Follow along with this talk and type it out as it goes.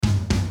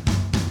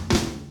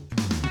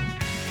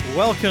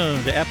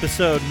Welcome to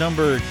episode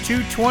number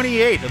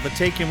 228 of the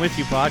Taken With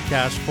You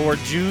podcast for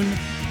June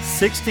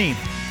 16th,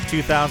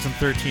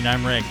 2013.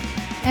 I'm Rick.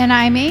 And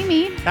I'm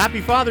Amy.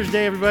 Happy Father's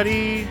Day,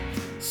 everybody.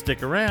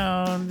 Stick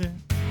around.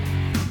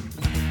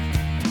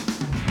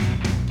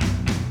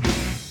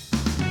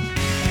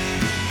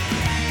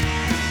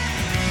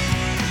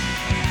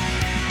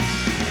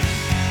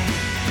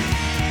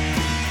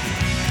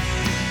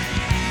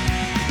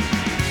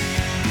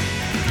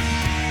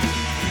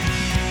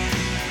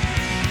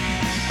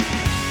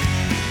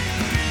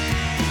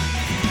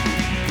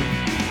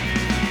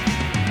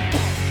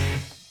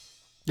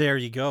 There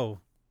you go.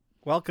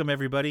 Welcome,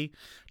 everybody,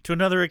 to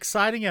another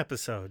exciting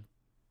episode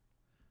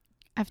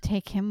of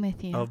Take Him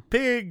With You. of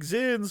Pigs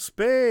in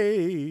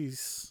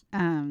Space.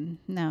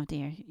 No,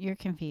 dear. You're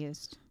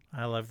confused.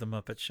 I love the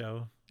Muppet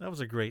Show. That was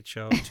a great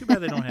show. Too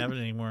bad they don't have it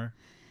anymore.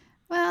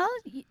 Well,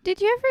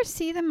 did you ever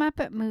see the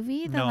Muppet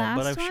movie, the No, last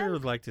but I one? sure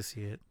would like to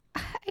see it.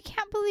 I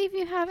can't believe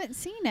you haven't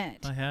seen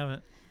it. I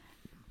haven't.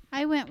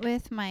 I went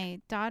with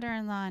my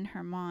daughter-in-law and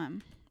her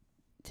mom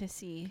to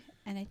see,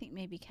 and I think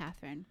maybe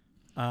Catherine,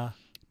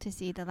 to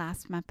see the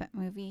last Muppet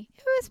movie.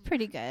 It was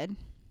pretty good.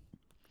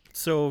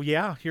 So,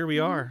 yeah, here we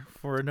are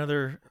for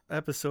another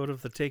episode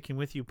of the Taking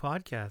With You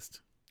podcast.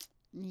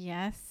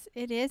 Yes,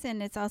 it is,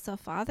 and it's also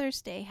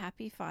Father's Day.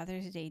 Happy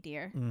Father's Day,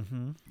 dear.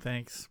 Mm-hmm.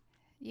 Thanks.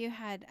 You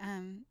had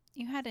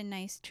a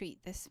nice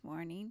treat this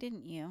morning,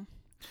 didn't you?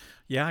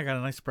 Yeah, I got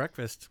a nice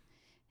breakfast.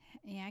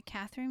 Yeah,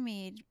 Catherine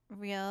made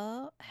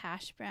real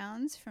hash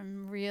browns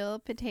from real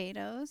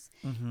potatoes,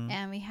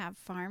 and we have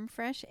farm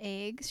fresh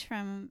eggs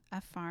from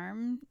a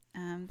farm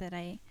that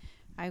I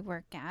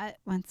work at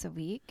once a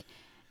week,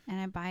 and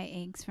I buy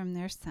eggs from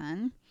their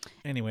son.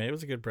 Anyway, it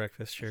was a good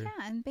breakfast, sure. Yeah,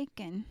 and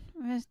bacon.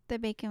 The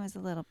bacon was a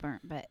little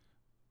burnt, but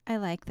I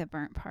like the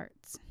burnt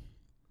parts,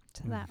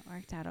 so that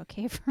worked out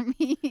okay for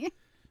me.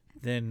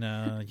 Then,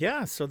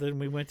 so then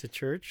we went to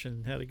church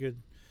and had a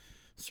good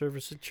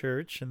service at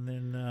church, and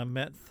then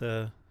met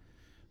the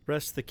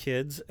rest of the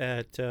kids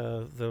at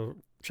the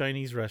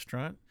Chinese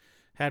restaurant.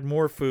 Had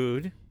more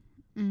food.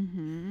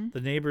 Mm-hmm. The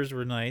neighbors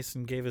were nice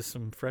and gave us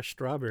some fresh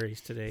strawberries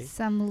today.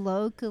 Some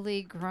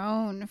locally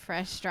grown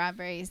fresh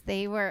strawberries.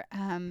 They were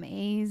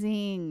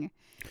amazing.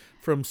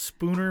 From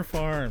Spooner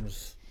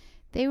Farms.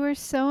 They were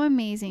so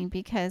amazing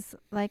because,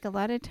 like, a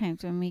lot of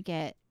times when we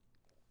get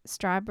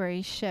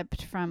strawberries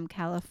shipped from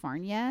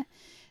California,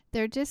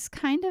 they're just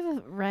kind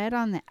of red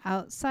on the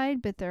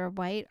outside, but they're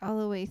white all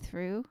the way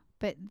through.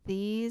 But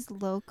these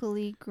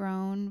locally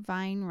grown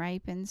vine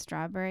ripened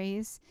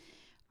strawberries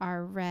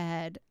are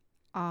red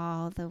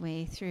all the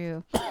way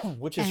through.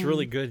 Which is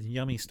really good,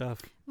 yummy stuff.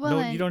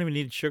 Well, no, you don't even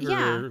need sugar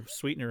or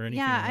sweetener or anything.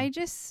 Yeah,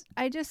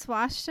 I just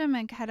washed them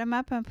and cut them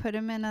up and put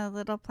them in a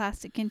little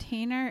plastic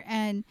container.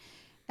 And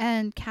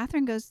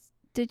Catherine goes,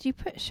 "Did you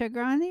put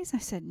sugar on these?" I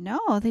said, "No,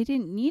 they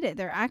didn't need it.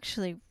 They're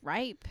actually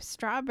ripe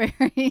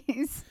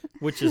strawberries."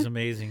 Which is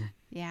amazing.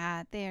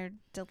 Yeah, they're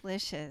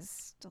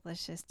delicious.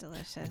 Delicious,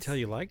 delicious. I tell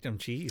you liked them.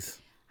 Jeez.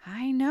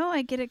 I know.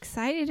 I get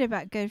excited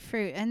about good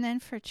fruit. And then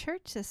for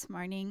church this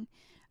morning,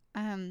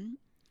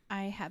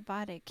 I had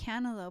bought a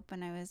cantaloupe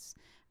when I was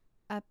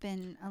up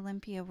in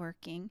Olympia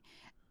working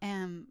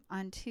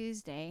on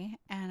Tuesday.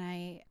 And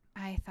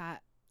I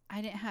thought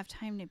I didn't have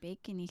time to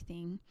bake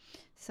anything.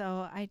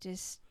 So I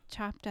just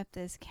chopped up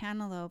this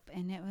cantaloupe,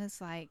 and it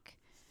was like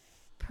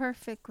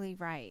perfectly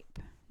ripe.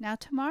 Now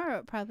tomorrow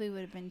it probably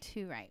would have been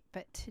too ripe,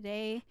 but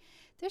today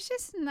there's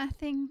just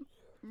nothing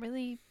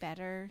really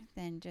better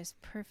than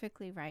just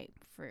perfectly ripe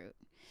fruit.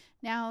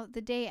 Now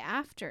the day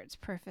after it's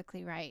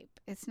perfectly ripe,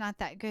 it's not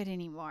that good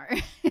anymore.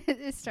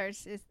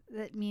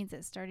 That means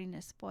it's starting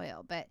to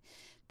spoil. But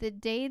the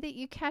day that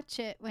you catch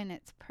it when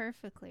it's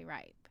perfectly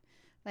ripe,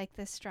 like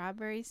the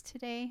strawberries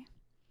today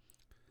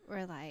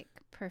were like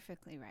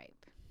perfectly ripe.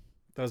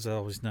 Those are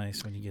always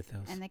nice when you get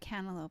those. And the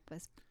cantaloupe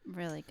was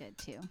really good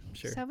too.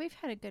 Sure. So we've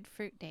had a good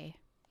fruit day.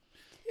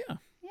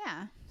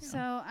 Yeah.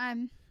 So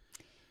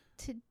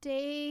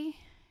today,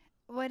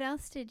 what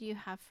else did you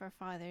have for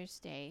Father's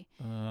Day?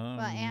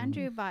 Well,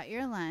 Andrew bought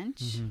your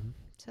lunch,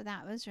 so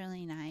that was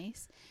really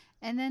nice.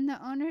 And then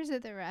the owners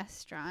of the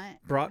restaurant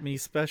brought me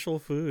special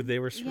food. They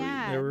were sweet.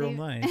 Yeah, they were real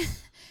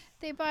nice.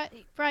 They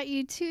brought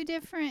you 2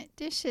 different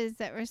dishes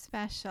that were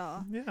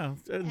special. Yeah,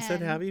 and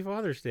said Happy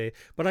Father's Day.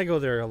 But I go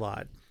there a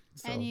lot.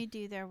 So. And you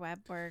do their web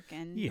work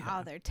and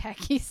all their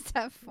techie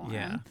stuff for them.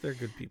 Yeah, they're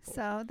good people.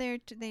 So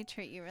they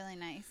treat you really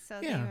nice. So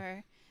they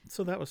were.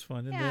 So that was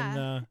fun.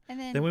 And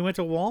then we went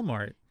to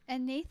Walmart.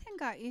 And Nathan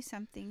got you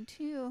something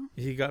too.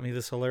 He got me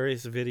this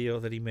hilarious video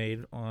that he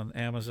made on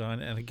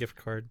Amazon and a gift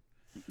card.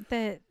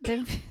 The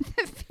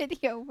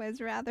video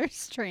was rather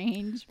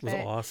strange. It was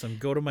awesome.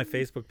 Go to my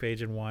Facebook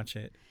page and watch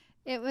it.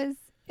 It was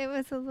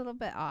a little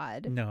bit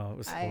odd. No, it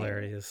was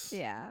hilarious.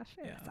 Yeah,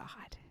 it was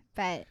odd.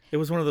 But it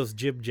was one of those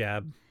jib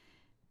jab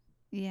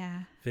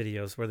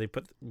videos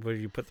where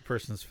you put the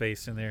person's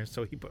face in there,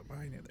 so he put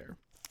mine in there.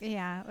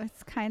 Yeah,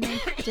 it's kind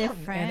of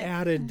different.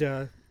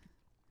 And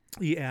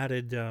he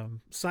added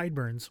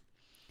sideburns.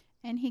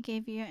 And he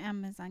gave you an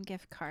Amazon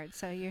gift card,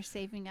 so you're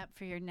saving up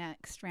for your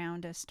next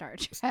round of Star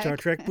Trek. Star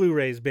Trek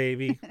Blu-rays,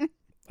 baby.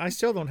 I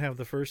still don't have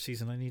the first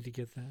season. I need to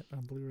get that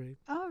on Blu-ray.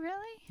 Oh,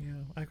 really?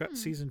 Yeah, I got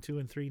season 2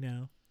 and 3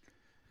 now.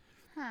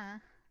 Huh.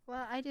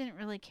 Well, I didn't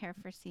really care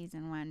for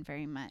season 1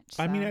 very much.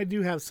 I mean, so- I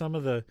do have some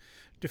of the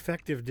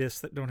defective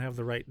discs that don't have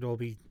the right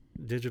Dolby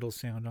digital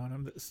sound on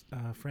them that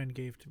a friend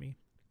gave to me.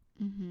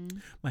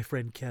 Mhm. My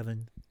friend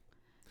Kevin.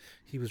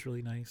 He was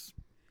really nice.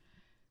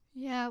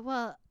 Yeah,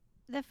 well,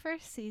 the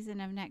first season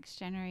of Next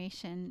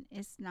Generation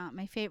is not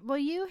my favorite. Well,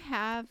 you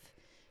have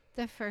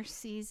the first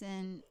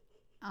season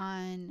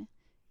on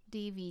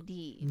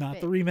DVD. Not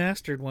but the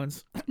remastered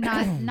ones.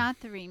 not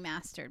the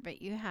remastered,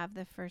 but you have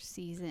the first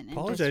season. And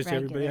Apologize just to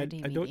everybody.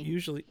 regular I don't DVD.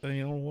 usually,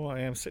 you know why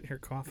I'm sitting here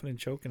coughing and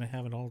choking. I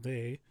haven't all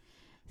day.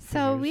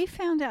 So Figures. we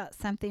found out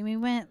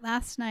something.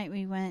 Last night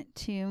we went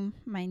to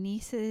my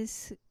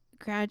niece's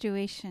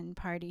graduation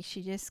party.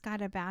 She just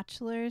got a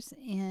bachelor's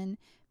in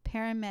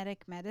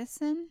paramedic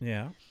medicine,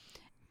 Yeah.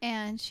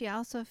 and she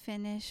also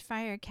finished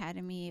fire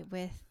academy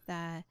with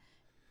the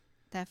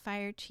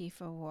fire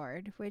chief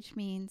award, which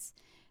means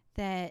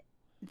that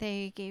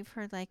they gave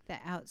her like the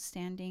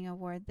outstanding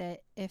award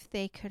that if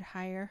they could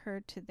hire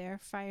her to their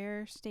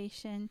fire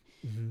station,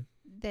 Mm-hmm.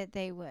 that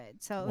they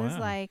would. So it was Wow.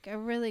 like a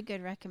really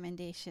good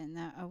recommendation,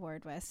 the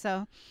award was.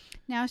 So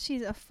now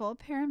she's a full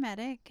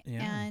paramedic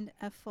Yeah. and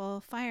a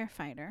full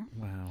firefighter.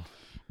 Wow.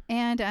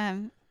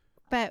 And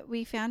but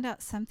we found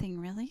out something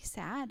really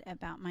sad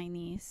about my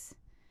niece,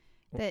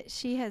 that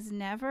she has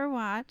never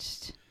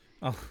watched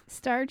Oh.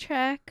 Star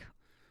Trek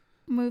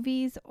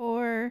movies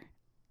or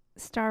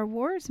Star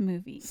Wars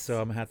movies.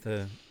 So I'm gonna have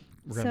to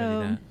remedy So,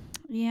 that.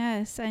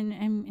 Yes,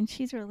 and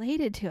she's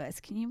related to us.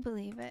 Can you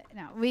believe it?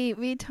 No,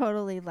 we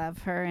totally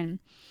love her,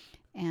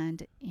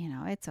 and you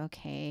know it's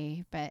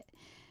okay. But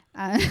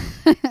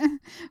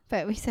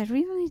but we said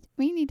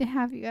we need to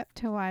have you up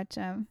to watch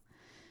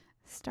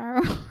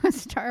Star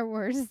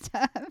Wars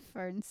stuff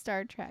or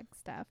Star Trek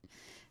stuff.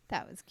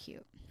 That was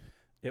cute.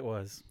 It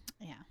was.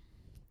 Yeah.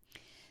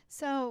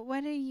 So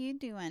what are you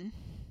doing?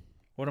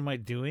 What am I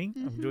doing?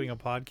 I'm doing a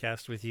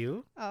podcast with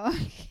you. Oh,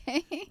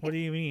 okay. What do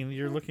you mean?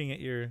 You're looking at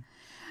your.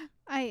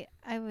 I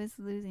was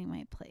losing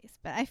my place,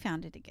 but I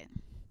found it again.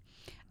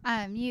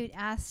 You'd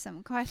asked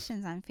some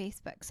questions on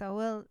Facebook, so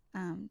we'll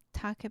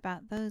talk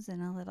about those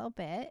in a little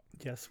bit.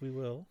 Yes, we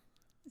will.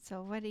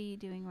 So what are you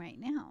doing right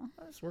now?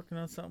 I was working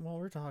on something while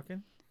we're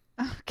talking.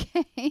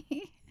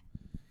 Okay.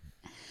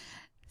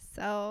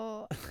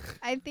 So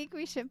I think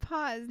we should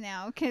pause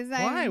now because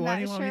Why? I'm Why not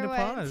do you want me sure to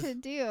what pause? to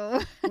do.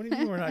 What do you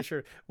mean we're not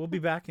sure? We'll be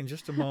back in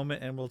just a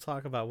moment, and we'll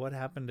talk about what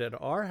happened at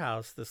our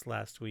house this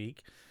last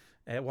week,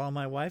 while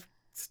my wife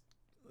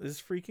is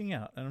freaking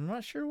out, and I'm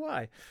not sure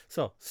why.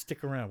 So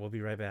stick around. We'll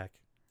be right back.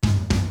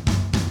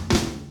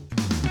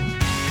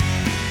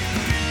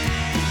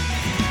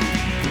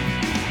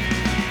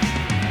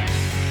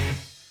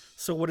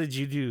 So what did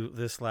you do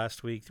this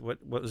last week?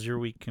 What was your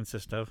week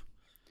consist of?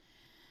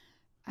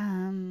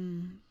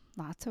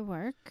 Lots of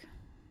work.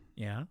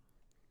 Yeah.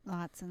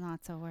 Lots and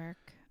lots of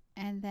work.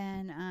 And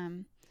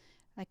then,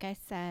 like I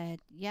said,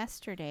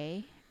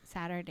 yesterday,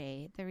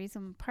 Saturday,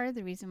 part of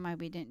the reason why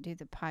we didn't do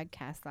the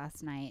podcast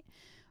last night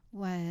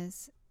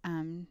was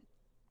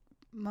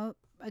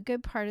a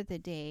good part of the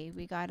day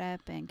we got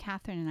up and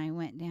Catherine and I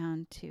went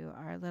down to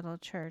our little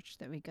church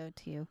that we go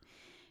to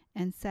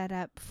and set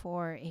up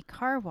for a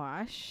car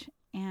wash.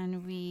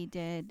 And we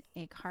did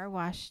a car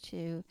wash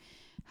to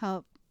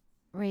help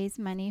raise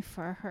money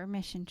for her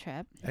mission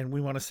trip. And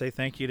we want to say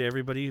thank you to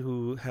everybody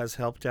who has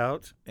helped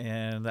out,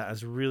 and that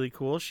is really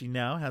cool. She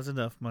now has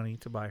enough money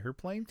to buy her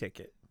plane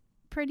ticket.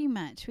 Pretty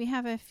much. We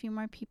have a few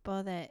more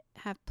people that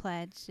have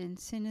pledged, and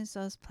as soon as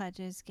those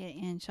pledges get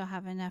in, she'll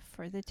have enough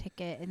for the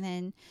ticket, and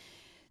then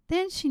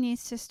she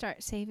needs to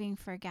start saving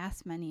for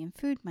gas money and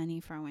food money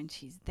for when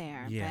she's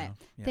there. Yeah,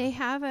 But they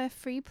have a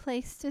free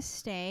place to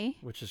stay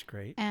which is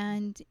great.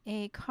 and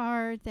a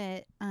car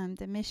that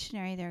the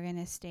missionary they're going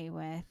to stay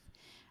with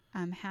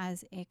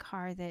has a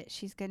car that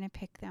she's going to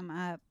pick them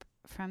up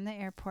from the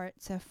airport.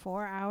 It's a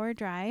 4-hour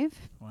drive.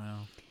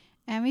 Wow.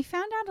 And we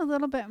found out a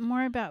little bit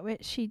more about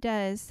what she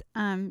does.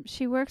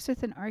 She works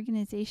with an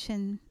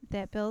organization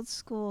that builds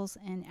schools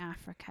in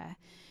Africa.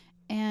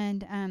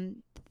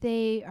 And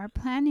they are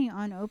planning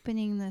on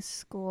opening the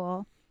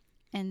school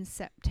in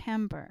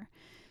September.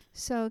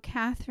 So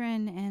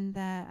Catherine and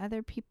the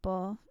other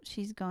people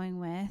she's going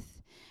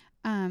with,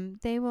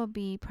 they will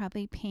be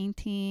probably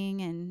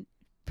painting and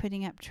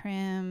putting up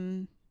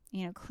trim,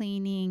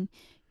 cleaning,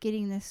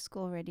 getting this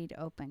school ready to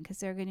open because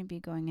they're going to be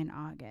going in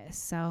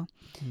August. So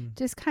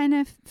just kind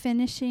of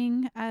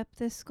finishing up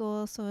the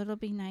school so it'll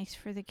be nice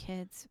for the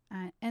kids.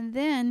 And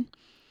then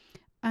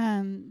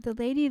the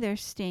lady they're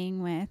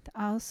staying with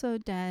also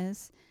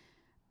does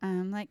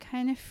like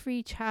kind of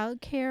free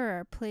childcare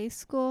or play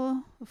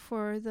school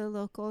for the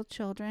local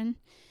children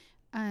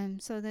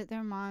so that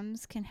their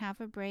moms can have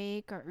a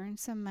break or earn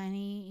some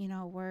money,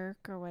 work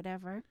or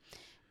whatever.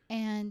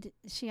 And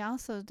she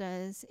also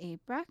does a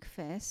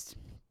breakfast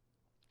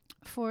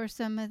for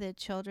some of the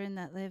children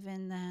that live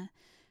in the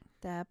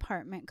the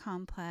apartment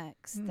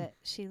complex that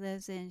she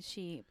lives in.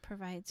 She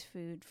provides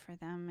food for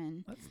them,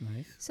 and That's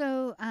nice.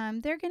 so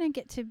they're going to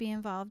get to be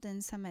involved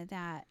in some of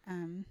that,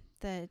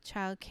 the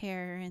child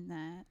care and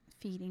the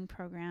feeding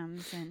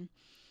programs, and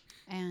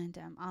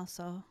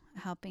also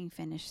helping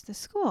finish the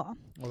school.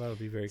 Well, that'll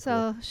be very cool.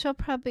 So she'll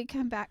probably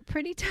come back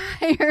pretty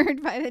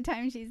tired by the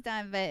time she's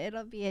done, but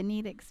it'll be a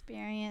neat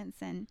experience,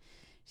 and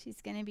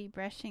she's going to be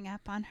brushing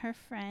up on her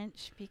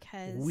French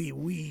because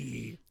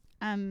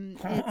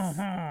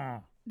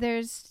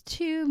there's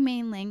two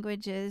main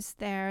languages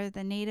there,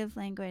 the native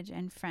language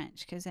and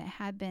French, because it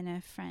had been a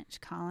French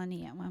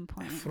colony at one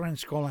point.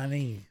 French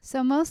colony.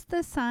 So most of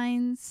the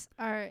signs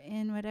are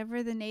in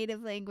whatever the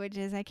native language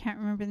is. I can't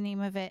remember the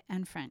name of it,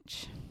 and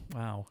French.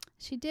 Wow.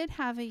 She did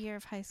have a year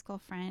of high school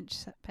French,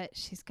 but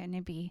she's going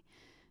to be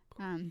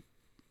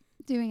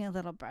doing a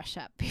little brush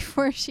up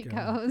before she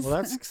goes. Well,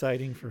 that's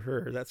exciting for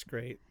her. That's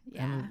great.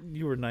 Yeah. And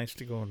you were nice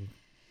to go and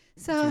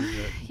So, do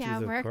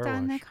the worked car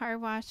on the wash. car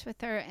wash with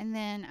her. And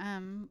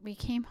then we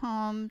came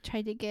home,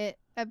 tried to get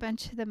a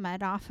bunch of the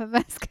mud off of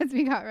us because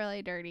we got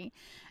really dirty.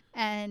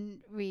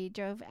 And we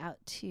drove out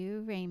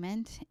to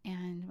Raymond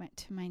and went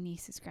to my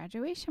niece's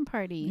graduation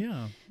party.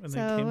 Yeah. And then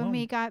So came when home.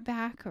 we got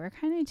back, we were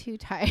kind of too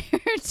tired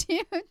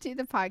to do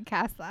the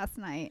podcast last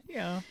night.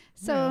 Yeah.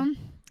 So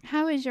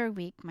how was your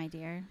week, my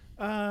dear?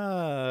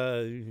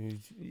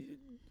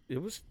 It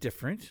was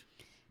different.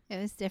 It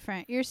was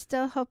different. You're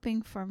still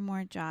hoping for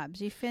more jobs.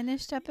 You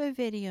finished up a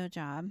video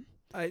job.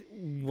 Kind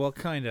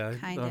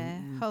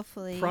of.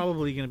 Hopefully.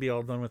 Probably going to be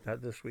all done with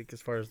that this week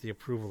as far as the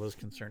approval is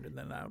concerned, and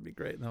then that would be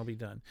great, and that'll be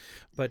done.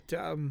 But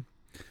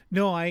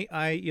no,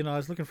 I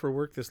was looking for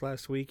work this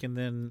last week, and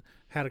then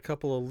had a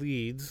couple of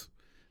leads,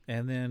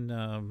 and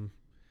then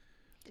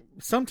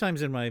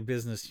sometimes in my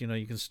business, you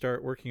can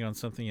start working on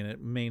something and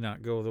it may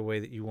not go the way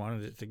that you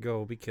wanted it to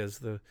go because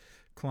the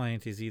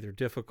client is either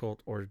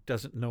difficult or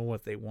doesn't know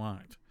what they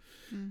want.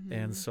 Mm-hmm.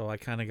 And so I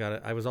kind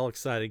of I was all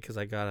excited because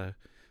I got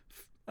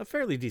a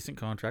fairly decent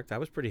contract. I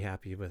was pretty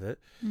happy with it.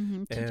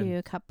 Mm-hmm, to do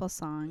a couple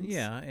songs.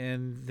 Yeah,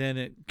 and then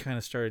it kind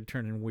of started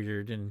turning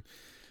weird, and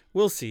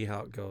we'll see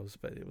how it goes.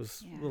 But it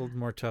was a little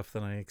more tough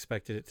than I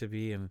expected it to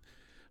be, and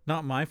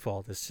not my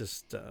fault. It's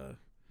just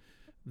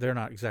they're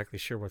not exactly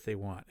sure what they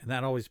want. And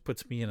that always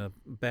puts me in a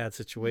bad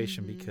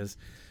situation because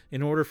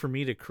in order for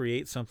me to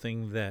create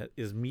something that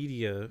is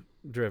media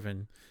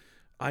driven,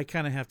 I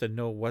kind of have to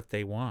know what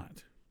they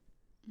want.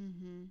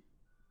 Mm-hmm.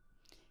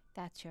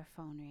 That's your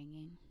phone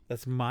ringing.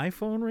 That's my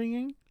phone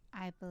ringing?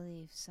 I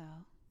believe so.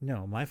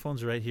 No, my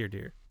phone's right here,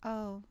 dear.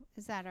 Oh,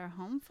 is that our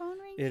home phone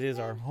ringing? It is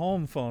our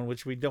home phone,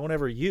 which we don't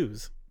ever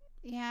use.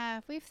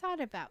 Yeah, we've thought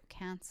about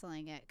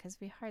canceling it because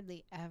we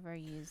hardly ever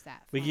use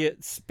that phone. We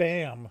get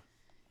spam.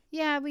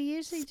 Yeah, we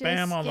usually Spam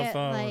just on the get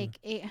phone. like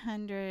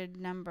 800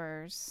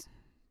 numbers.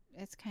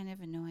 It's kind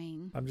of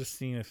annoying. I'm just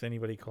seeing if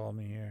anybody called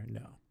me here.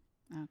 No.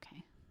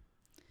 Okay.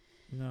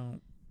 No.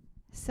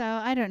 So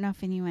I don't know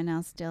if anyone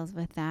else deals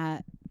with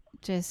that.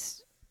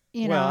 Just,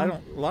 you Well, know. I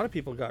don't. A lot of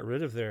people got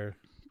rid of their.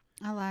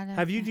 A lot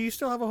of. Do you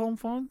still have a home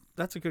phone?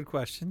 That's a good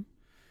question.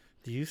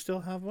 Do you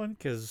still have one?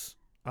 Because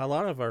a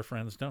lot of our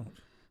friends don't.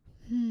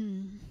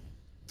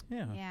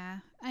 Yeah. Yeah.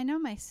 I know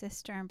my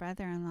sister and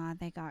brother-in-law,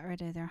 they got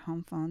rid of their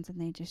home phones and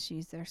they just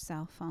use their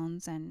cell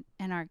phones. And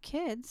our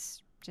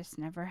kids just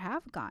never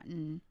have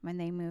gotten when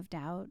they moved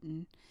out.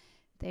 And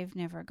they've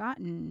never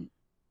gotten.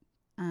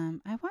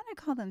 I want to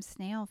call them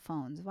snail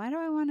phones. Why do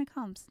I want to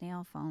call them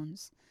snail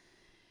phones?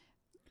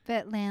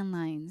 But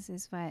landlines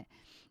is what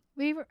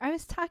I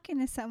was talking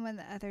to someone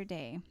the other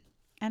day,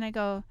 and I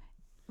go,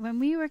 when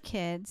we were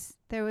kids,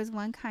 there was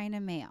one kind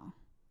of mail,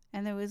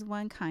 and there was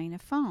one kind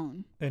of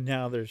phone. And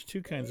now there's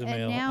two kinds of And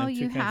mail now and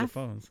two kinds of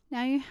phones.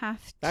 Now you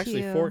have to.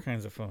 Actually, 4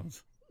 kinds of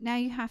phones. Now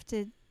you have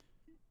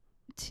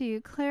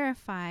to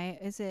clarify: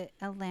 is it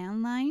a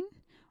landline,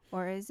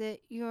 or is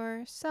it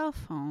your cell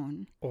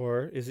phone?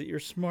 Or is it your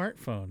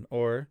smartphone?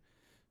 Or,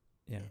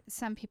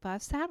 Some people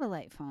have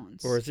satellite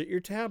phones. Or is it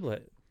your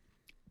tablet?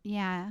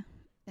 Yeah.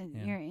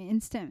 Your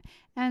instant.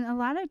 And a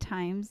lot of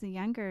times the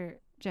younger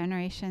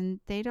generation,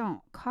 they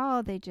don't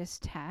call, they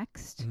just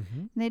text.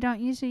 Mm-hmm. They don't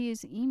usually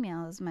use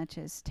email as much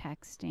as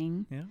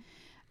texting.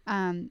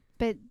 Yeah.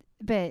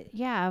 But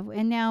yeah,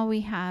 and now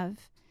we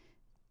have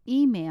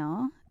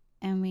email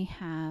and we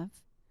have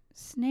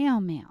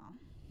snail mail.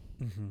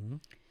 Mm-hmm.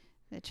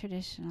 The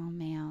traditional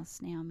mail,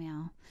 snail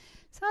mail.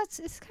 So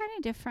it's kind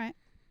of different.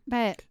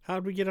 But how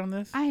did we get on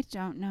this? I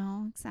don't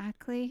know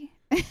exactly.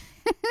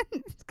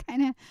 It's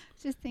kind of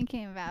just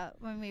thinking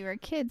about when we were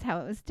kids,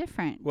 how it was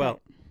different. Well,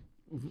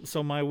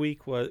 so my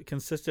week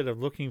consisted of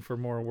looking for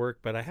more work,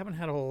 but I haven't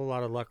had a whole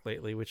lot of luck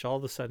lately, which all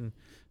of a sudden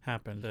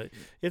happened.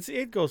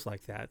 It goes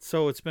like that.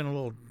 So it's been a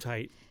little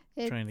tight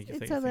trying to get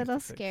things. It's a little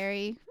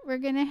scary. We're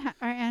gonna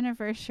our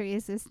anniversary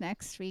is this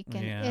next week,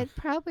 and it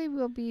probably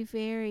will be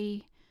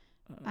very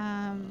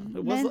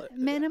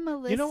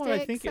minimalistic. You know what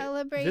I think?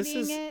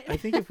 Celebrating it. I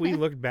think if we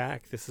look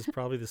back, this is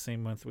probably the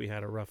same month we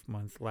had a rough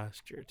month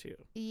last year too.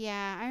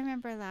 Yeah, I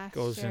remember last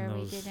year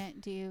we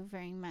didn't do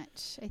very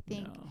much. I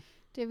think. No.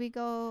 Did we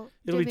go?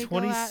 It'll be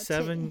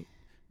 27.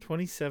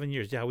 27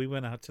 years. Yeah, we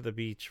went out to the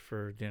beach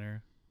for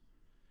dinner.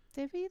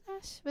 Did we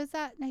was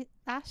that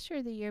last year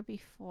or the year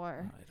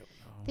before? I don't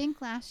know. I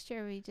think last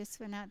year we just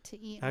went out to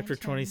eat. After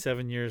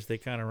 27 years, they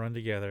kind of run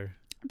together.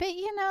 But,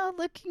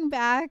 looking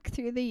back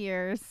through the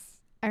years,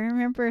 I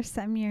remember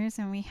some years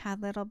when we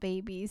had little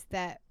babies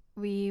that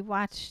we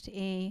watched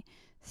a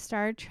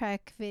Star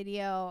Trek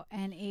video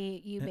and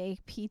ate Ube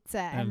pizza.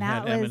 And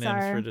that had was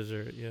M&Ms for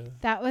dessert, yeah.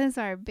 That was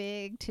our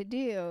big to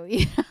do,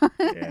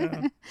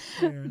 Yeah.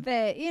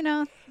 But,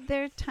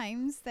 there are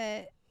times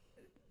that,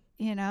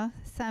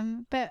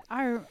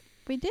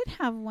 we did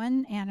have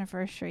one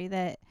anniversary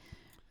that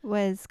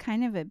was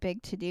kind of a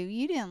big to do.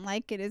 You didn't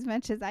like it as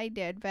much as I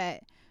did,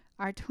 but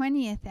our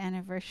 20th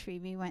anniversary,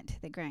 we went to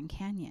the Grand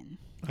Canyon.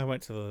 I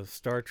went to the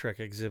Star Trek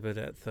exhibit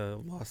at the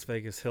Las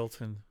Vegas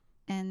Hilton.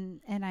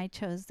 And I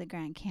chose the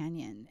Grand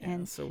Canyon. Yeah,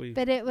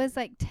 but it was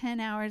like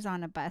 10 hours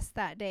on a bus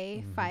that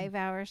day, 5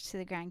 hours to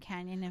the Grand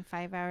Canyon and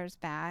 5 hours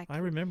back. I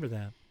remember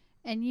that.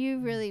 And you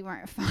really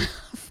weren't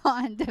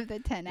fond of the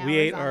 10 hours we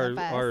ate on the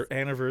bus. Our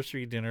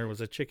anniversary dinner was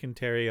a chicken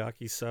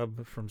teriyaki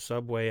sub from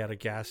Subway at a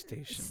gas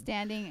station.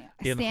 Standing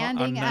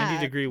on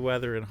 90-degree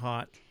weather and on a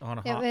hot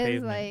pavement.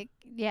 It was like,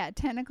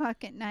 10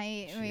 o'clock at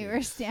night. Jeez. And we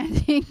were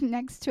standing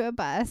next to a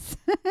bus.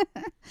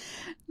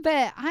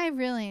 But I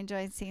really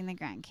enjoyed seeing the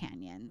Grand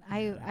Canyon.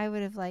 Yeah. I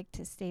would have liked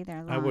to stay there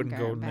longer. I wouldn't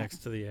go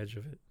next to the edge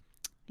of it.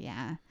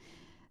 Yeah.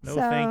 No,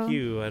 thank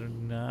you. I do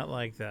not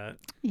like that.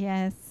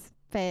 Yes.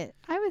 But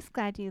I was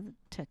glad you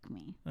took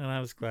me. And I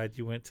was glad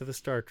you went to the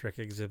Star Trek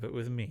exhibit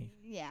with me.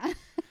 Yeah.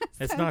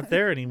 It's not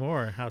there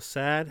anymore. How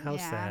sad,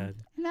 sad.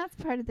 And that's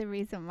part of the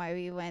reason why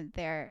we went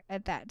there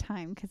at that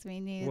time, because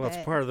we knew it's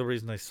part of the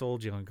reason I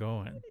sold you on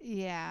going.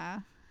 Yeah.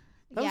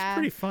 That was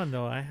pretty fun,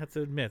 though. I have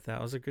to admit, that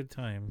was a good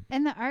time.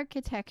 And the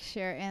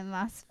architecture in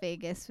Las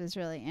Vegas was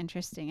really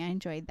interesting. I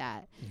enjoyed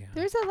that. Yeah.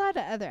 There's a lot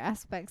of other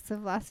aspects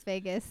of Las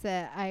Vegas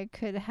that I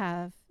could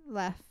have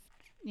left,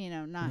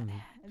 not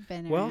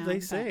been around. Well,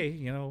 they say,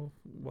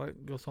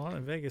 what goes on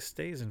in Vegas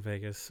stays in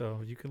Vegas,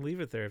 so you can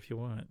leave it there if you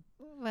want.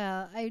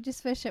 Well, I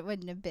just wish it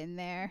wouldn't have been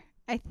there.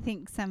 I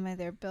think some of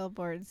their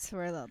billboards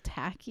were a little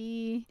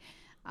tacky.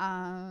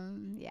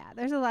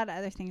 There's a lot of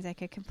other things I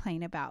could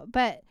complain about.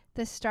 But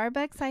the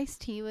Starbucks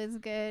iced tea was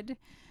good.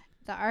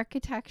 The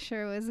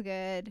architecture was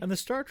good. And the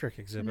Star Trek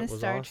exhibit was awesome. The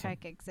Star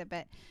Trek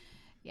exhibit,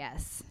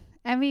 yes.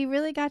 And we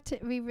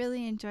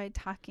really enjoyed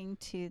talking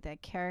to the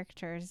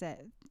characters, the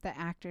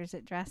actors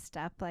that dressed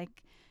up like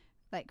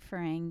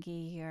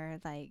Ferengi or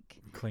like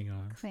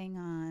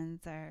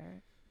Klingons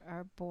or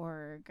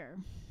Borg or.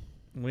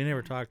 We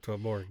never talked to a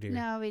Borg, dear.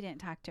 No, we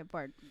didn't talk to a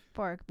Borg.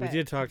 But we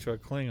did talk to a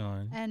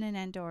Klingon. And an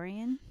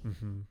Andorian.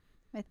 Mm-hmm.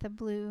 With the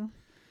blue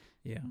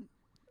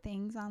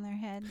things on their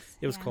heads.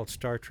 It was called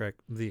Star Trek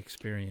The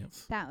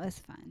Experience. That was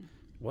fun.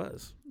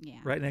 Was. Yeah.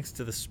 Right next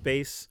to the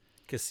Space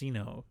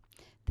Casino.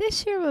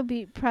 This year will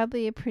be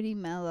probably a pretty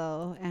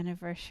mellow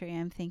anniversary,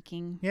 I'm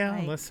thinking. Yeah,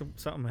 unless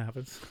something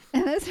happens.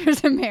 Unless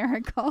there's a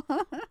miracle.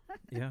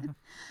 Yeah.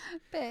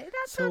 But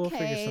that's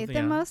okay.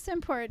 The most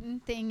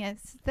important thing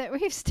is that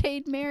we've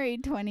stayed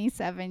married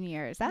 27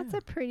 years. That's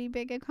a pretty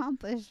big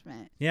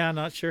accomplishment. Yeah,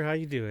 not sure how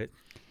you do it.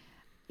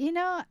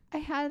 I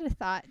had a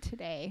thought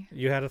today.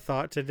 You had a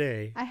thought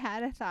today? I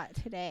had a thought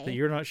today. But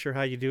you're not sure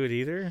how you do it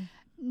either?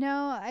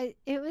 No,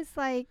 it was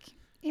like,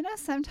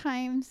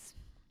 sometimes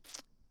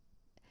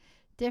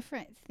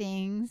different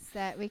things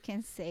that we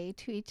can say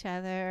to each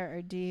other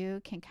or do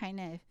can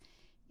kind of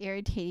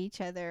irritate each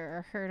other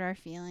or hurt our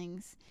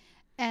feelings.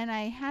 And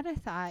I had a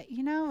thought,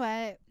 you know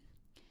what?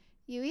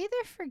 You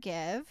either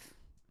forgive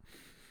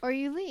or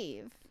you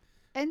leave.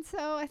 And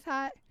so I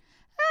thought,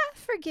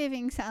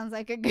 forgiving sounds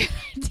like a good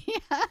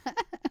idea.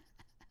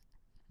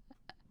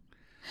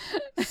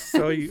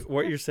 So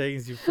what you're saying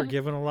is you've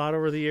forgiven a lot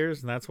over the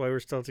years and that's why we're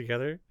still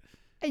together?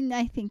 And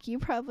I think you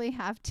probably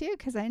have too,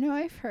 because I know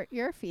I've hurt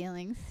your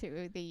feelings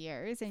through the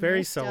years. And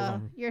very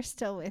seldom. You're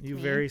still with me. You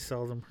very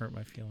seldom hurt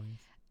my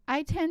feelings.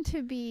 I tend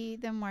to be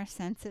the more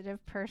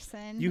sensitive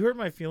person. You hurt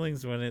my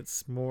feelings when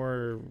it's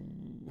more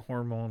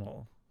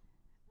hormonal.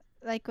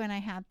 Like when I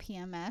have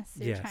PMS,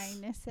 you're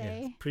trying to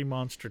say? Yes.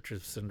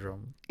 Premenstruative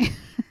syndrome.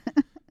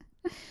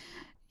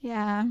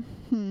 Yeah.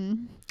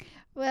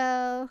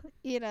 Well,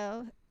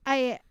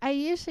 I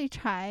usually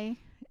try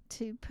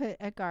to put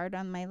a guard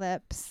on my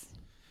lips.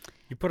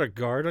 You put a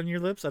guard on your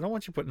lips? I don't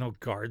want you to put no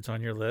guards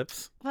on your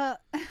lips. Well,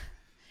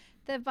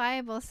 the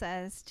Bible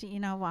says to,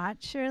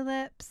 watch your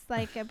lips,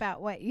 like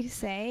about what you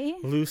say.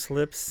 Loose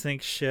lips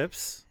sink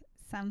ships.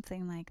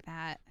 Something like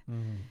that.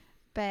 Mm.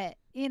 But,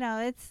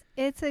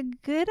 it's a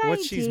good idea.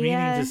 What she's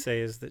meaning to say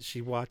is that she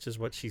watches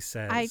what she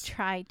says. I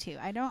try to.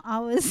 I don't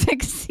always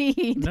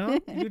succeed. No,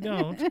 you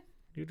don't.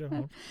 You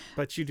don't.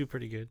 But you do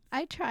pretty good.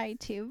 I try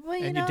to. Well,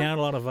 you down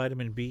a lot of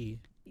vitamin B.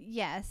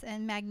 Yes,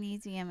 and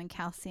magnesium and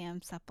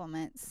calcium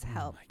supplements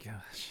help. Oh, my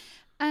gosh.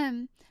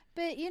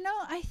 But,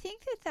 I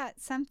think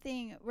that's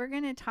something we're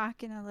going to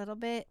talk in a little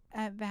bit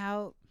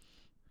about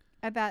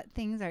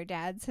things our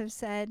dads have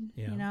said,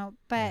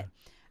 but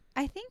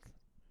I think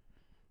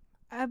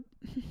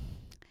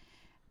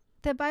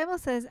the Bible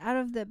says, out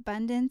of the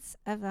abundance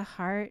of the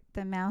heart,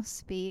 the mouth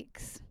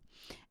speaks.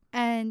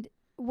 And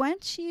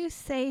once you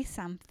say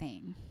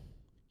something,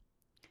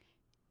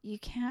 you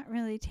can't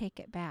really take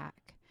it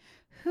back.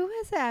 Who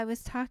was it I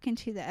was talking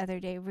to the other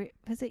day?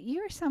 Was it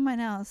you or someone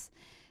else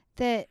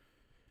that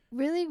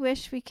really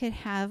wish we could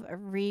have a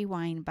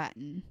rewind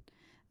button?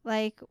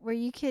 Like where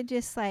you could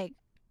just like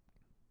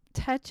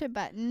touch a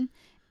button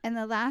and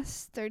the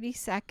last 30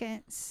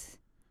 seconds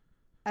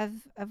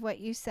of what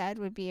you said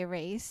would be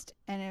erased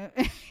and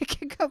it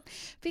could go.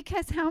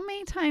 Because how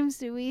many times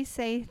do we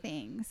say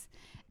things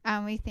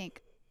and we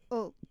think,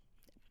 oh,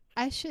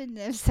 I shouldn't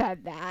have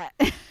said that.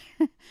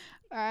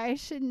 Or I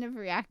shouldn't have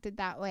reacted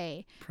that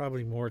way.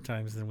 Probably more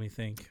times than we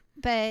think.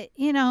 But,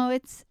 you know,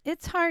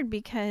 it's hard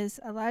because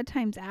a lot of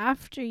times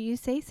after you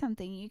say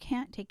something, you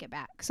can't take it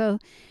back. So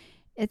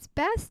it's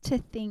best to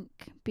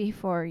think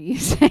before you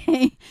say.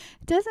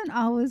 It doesn't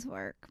always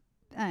work.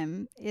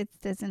 It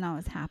doesn't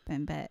always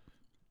happen, but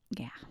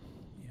yeah.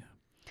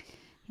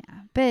 Yeah.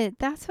 But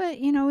that's what,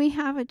 you know, we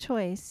have a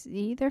choice.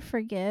 You either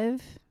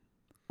forgive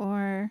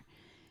or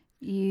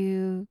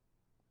you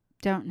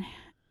don't have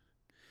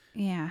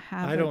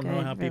I don't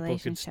know how good people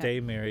could stay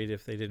married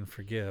if they didn't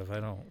forgive. I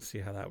don't see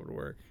how that would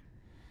work.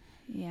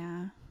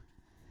 Yeah.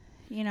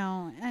 You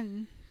know,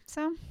 and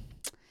so,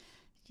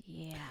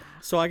 yeah.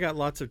 So I got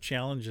lots of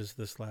challenges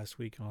this last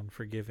week on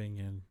forgiving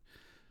and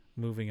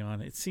moving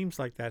on. It seems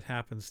like that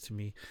happens to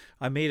me.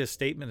 I made a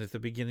statement at the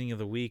beginning of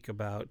the week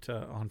about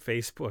on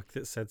Facebook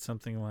that said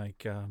something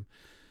like,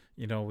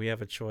 you know, we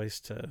have a choice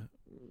to,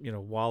 you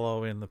know,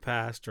 wallow in the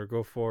past or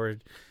go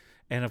forward.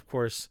 And of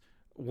course,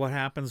 what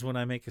happens when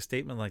I make a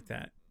statement like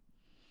that?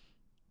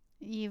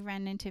 You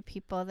run into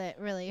people that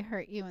really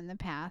hurt you in the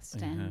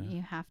past, and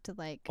you have to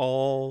like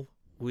all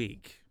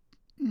week.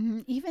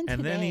 Even today.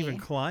 And then even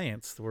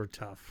clients were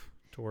tough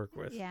to work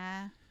with.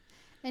 Yeah.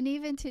 And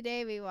even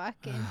today we walk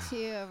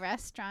into a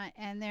restaurant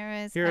and there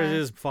is Here it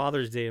is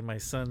Father's Day and my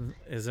son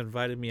has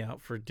invited me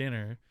out for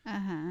dinner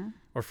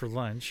or for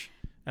lunch,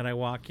 and I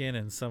walk in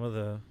and some of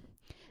the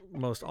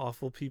most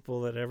awful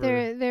people that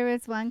ever. There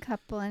was one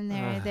couple in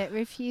there that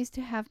refused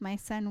to have my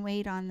son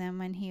wait on them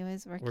when he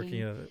was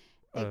working at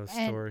a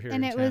store here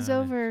and in it town. was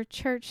over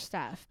church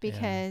stuff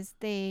because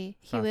he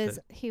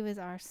was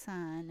our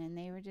son and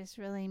they were just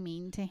really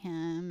mean to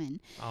him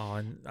and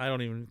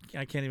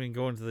I can't even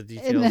go into the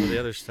details of the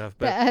other stuff,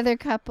 but the other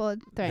couple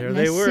threatened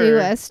to sue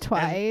us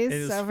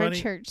twice over funny.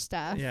 Church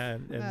stuff. Yeah,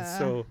 and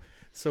so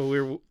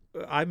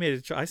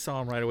I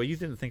saw him right away. You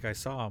didn't think I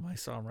saw him. I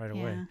saw him right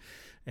away.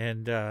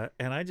 And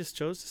I just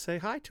chose to say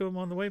hi to him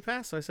on the way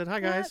past. So I said, "Hi,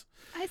 guys."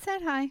 I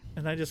said hi.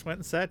 And I just went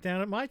and sat down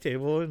at my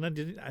table, and I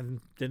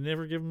didn't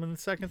ever give him a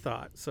second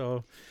thought.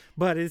 So,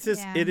 but it's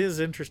just it is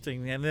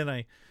interesting. And then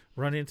I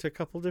run into a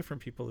couple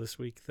different people this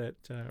week that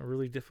are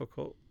really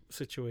difficult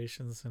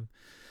situations, and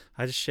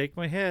I just shake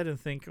my head and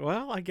think,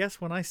 well, I guess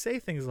when I say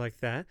things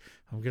like that,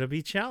 I'm going to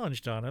be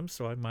challenged on them,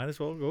 so I might as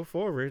well go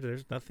forward.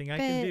 There's nothing I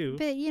can do.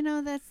 But you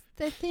know, that's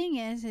the thing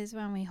is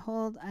when we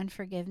hold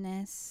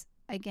unforgiveness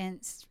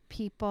against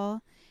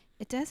people,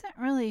 it doesn't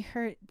really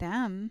hurt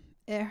them,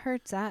 it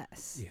hurts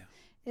us.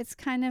 It's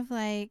kind of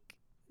like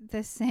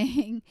the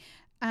saying,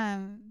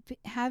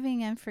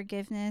 having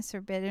unforgiveness or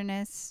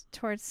bitterness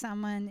towards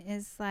someone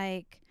is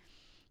like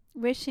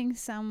wishing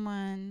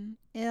someone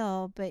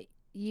ill, but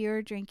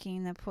you're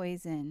drinking the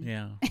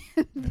poison.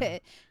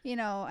 That you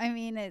know, I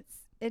mean, it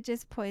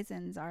just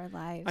poisons our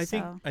lives.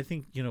 I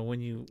think you know,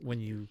 when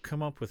you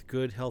come up with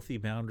good, healthy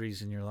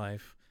boundaries in your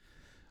life,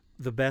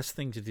 the best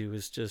thing to do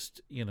is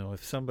just, you know,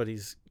 if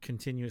somebody's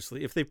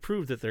continuously, if they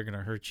prove that they're going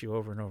to hurt you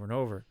over and over and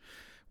over,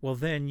 well,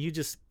 then you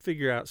just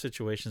figure out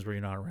situations where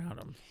you're not around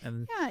them.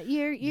 And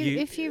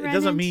if you run it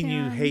doesn't into mean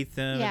you hate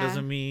them. Yeah. It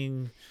doesn't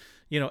mean,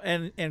 you know,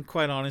 and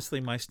quite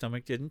honestly, my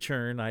stomach didn't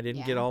churn. I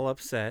didn't get all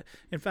upset.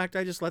 In fact,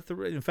 I just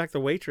the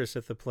waitress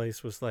at the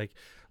place was like,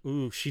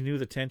 ooh, she knew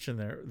the tension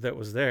that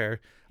was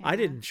there. Yeah. I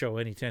didn't show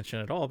any tension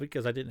at all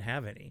because I didn't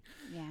have any.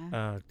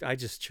 I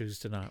just choose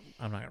to not,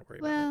 I'm not going to worry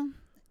about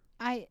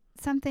it.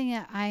 Something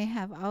that I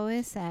have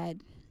always said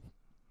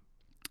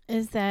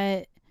is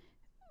that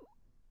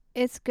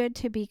it's good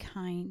to be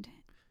kind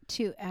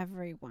to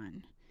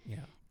everyone.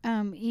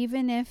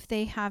 Even if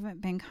they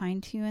haven't been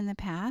kind to you in the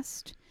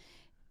past,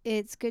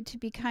 it's good to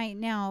be kind.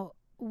 Now,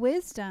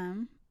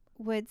 wisdom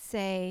would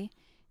say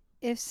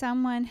if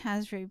someone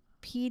has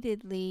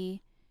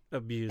repeatedly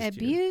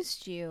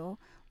abused you,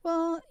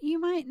 well, you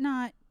might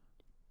not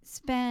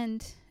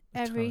spend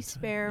every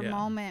spare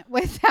moment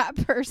with that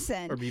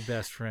person, or be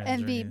best friends,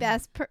 and be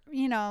best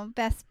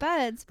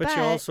buds. But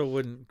you also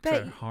wouldn't try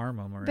to harm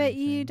them or anything. But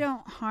you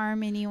don't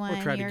harm anyone,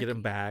 or try to get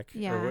them back,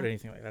 or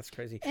anything like that. That's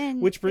crazy.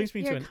 And which brings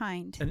me to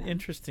an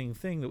interesting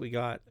thing that we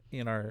got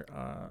in our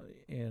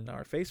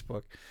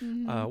Facebook.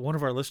 One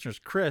of our listeners,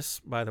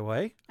 Chris, by the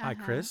way, hi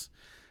Chris,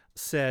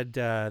 said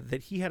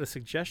that he had a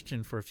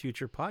suggestion for a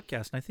future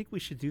podcast, and I think we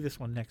should do this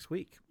one next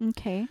week.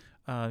 Okay.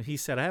 He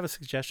said, I have a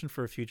suggestion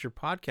for a future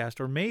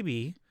podcast, or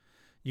maybe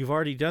you've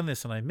already done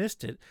this and I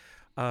missed it.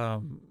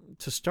 To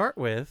start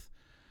with,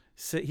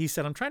 he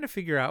said, I'm trying to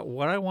figure out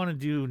what I want to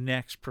do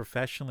next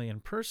professionally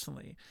and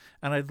personally.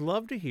 And I'd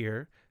love to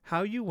hear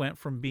how you went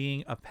from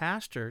being a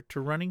pastor to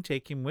running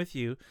Take Him With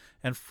You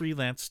and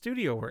freelance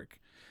studio work.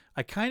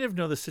 I kind of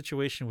know the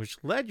situation which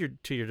led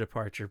to your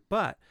departure,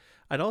 but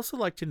I'd also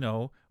like to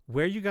know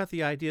where you got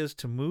the ideas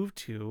to move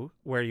to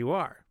where you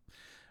are.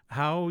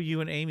 How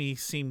you and Amy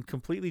seem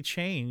completely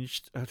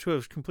changed, to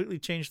have completely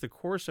changed the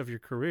course of your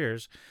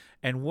careers,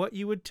 and what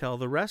you would tell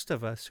the rest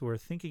of us who are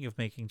thinking of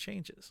making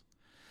changes.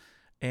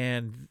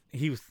 And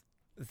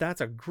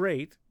that's a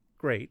great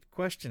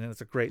question, and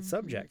it's a great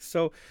subject.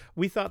 So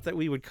we thought that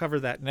we would cover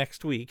that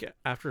next week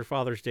after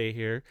Father's Day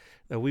here,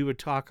 that we would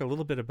talk a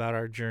little bit about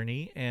our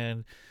journey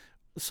and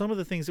some of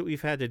the things that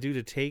we've had to do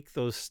to take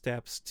those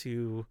steps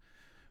to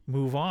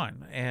move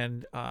on.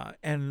 And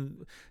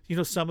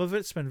some of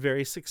it's been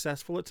very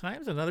successful at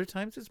times, and other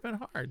times it's been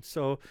hard.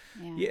 So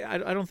I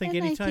don't think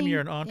And anytime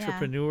you're an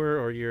entrepreneur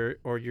or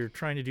you're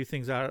trying to do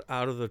things out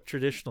of the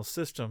traditional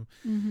system,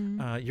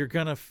 you're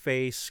gonna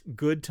face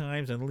good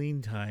times and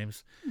lean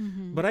times.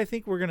 But I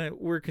think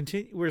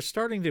we're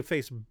starting to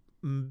face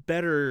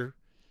better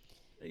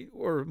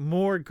or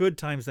more good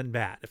times than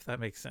bad, if that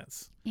makes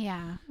sense.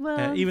 Yeah.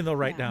 Well, even though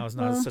now is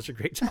not such a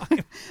great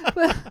time.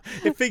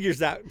 It figures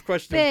that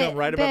question will come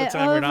right about the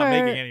time we're not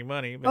making any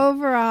money. But.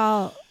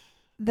 Overall,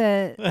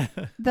 the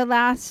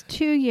last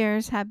 2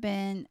 years have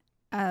been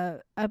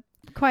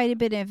quite a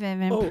bit of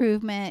an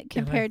improvement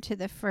compared to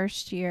the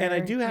first year. And I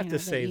do have to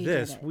say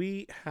this.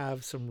 We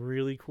have some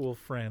really cool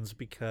friends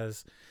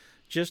because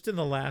just in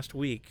the last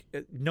week,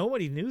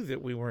 nobody knew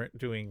that we weren't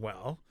doing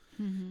well.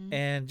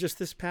 And just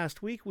this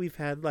past week, we've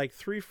had like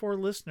 3-4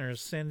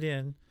 listeners send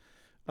in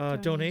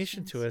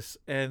donation to us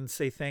and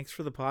say thanks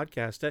for the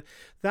podcast.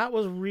 That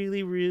was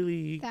really,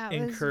 really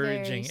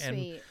encouraging,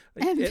 and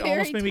it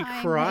almost made me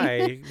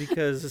cry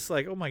because it's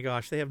like, oh my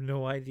gosh, they have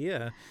no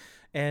idea.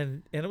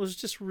 And it was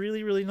just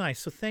really, really nice.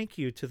 So thank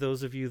you to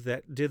those of you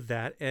that did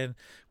that. And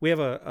we have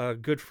a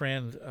good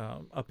friend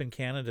up in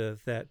Canada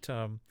that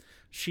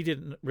she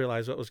didn't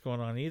realize what was going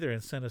on either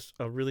and sent us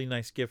a really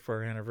nice gift for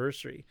our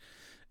anniversary.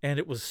 And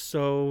it was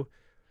so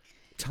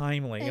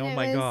timely. And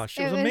my gosh.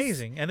 It was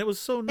amazing. And it was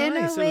so nice. In a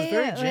way, it was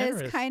very generous.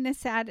 It was kind of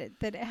sad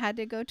that it had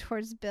to go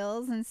towards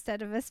bills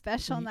instead of a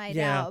special night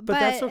yeah, out. But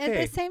that's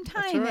okay. At the same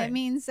time, right. It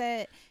means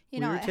that,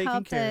 it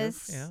helped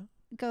us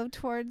go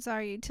towards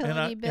our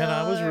utility bill. And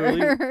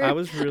I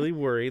was really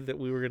worried that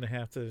we were going to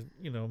have to,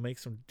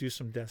 do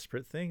some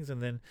desperate things.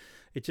 And then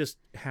it just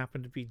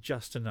happened to be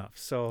just enough.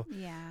 So,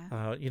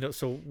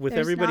 so with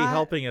everybody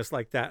helping us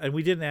like that, and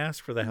we didn't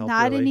ask for the help.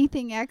 Not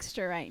anything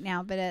extra right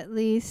now, but at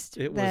least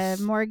the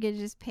mortgage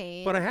is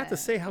paid. But I have to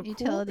say, how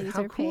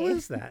cool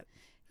is that?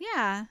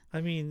 Yeah.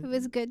 I mean, it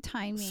was good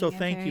timing. So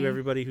thank you,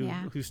 everybody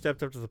who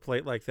stepped up to the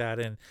plate like that.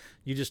 And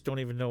you just don't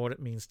even know what it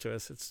means to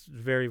us. It's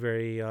very,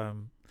 very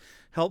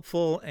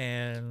helpful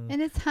and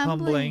it's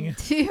humbling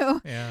too.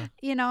 Yeah.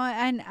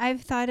 And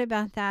I've thought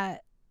about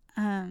that.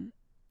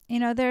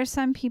 There are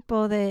some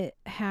people that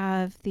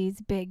have these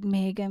big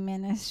mega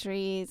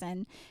ministries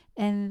and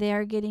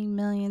they're getting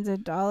millions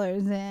of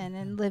dollars in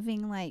and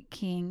living like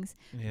kings.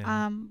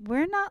 Yeah.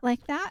 We're not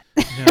like that.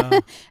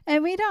 No.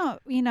 And we don't,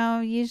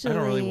 usually. I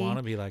don't really want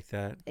to be like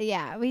that.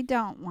 Yeah, we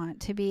don't want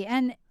to be.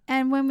 And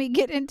when we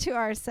get into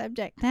our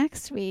subject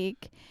next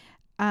week,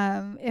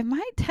 it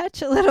might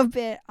touch a little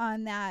bit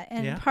on that.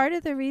 And part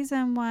of the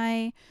reason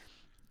why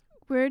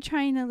we're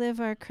trying to live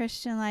our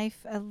Christian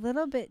life a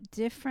little bit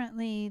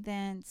differently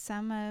than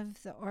some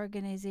of the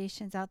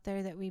organizations out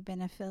there that we've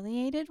been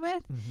affiliated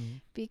with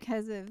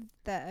because of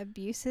the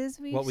abuses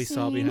we've what we seen.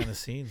 Saw behind the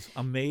scenes.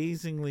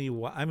 Amazingly,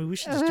 we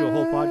should just do a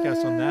whole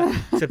podcast on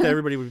that, except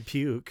everybody would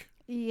puke.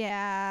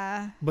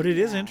 Yeah. But it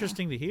is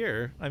interesting to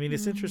hear. I mean,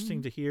 it's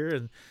interesting to hear.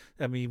 And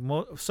I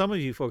mean, some of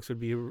you folks would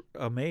be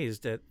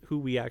amazed at who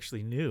we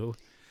actually knew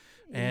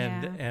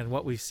and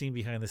what we've seen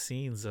behind the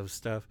scenes of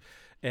stuff.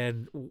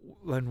 And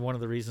one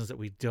of the reasons that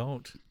we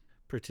don't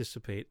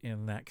participate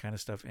in that kind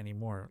of stuff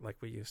anymore like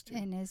we used to.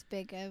 And as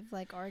big of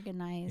like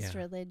organized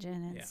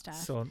religion and stuff.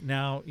 So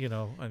now,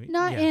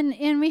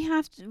 and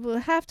we'll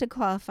have to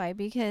qualify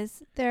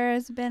because there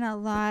has been a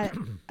lot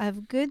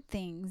of good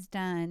things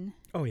done.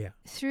 Oh yeah.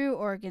 Through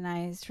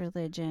organized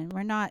religion.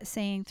 We're not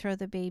saying throw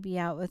the baby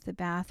out with the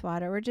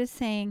bathwater. We're just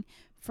saying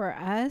for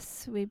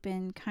us, we've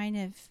been kind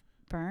of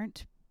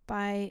burnt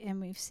by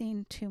and we've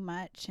seen too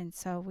much, and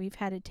so we've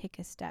had to take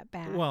a step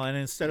back. Well, and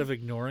instead of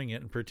ignoring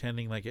it and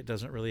pretending like it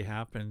doesn't really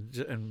happen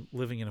and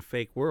living in a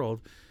fake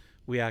world,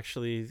 we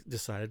actually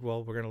decided,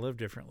 well, we're going to live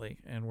differently,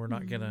 and we're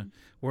not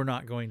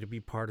going to be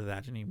part of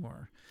that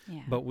anymore.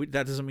 Yeah. But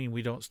that doesn't mean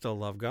we don't still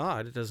love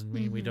God. It doesn't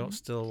mean we don't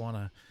still want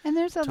to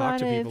talk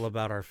to people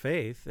about our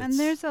faith. And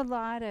there's a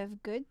lot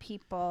of good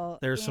people.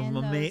 There's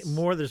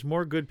there's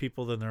more good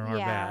people than there are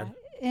bad.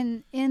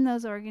 In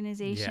those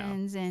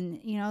organizations, and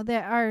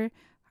there are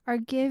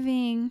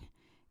giving,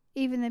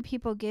 even the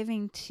people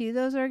giving to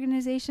those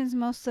organizations,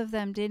 most of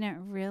them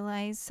didn't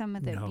realize some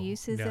of the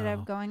abuses that are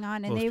going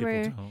on, and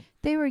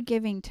they were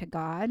giving to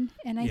God.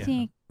 And I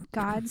think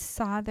God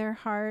saw their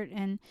heart,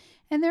 and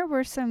there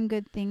were some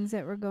good things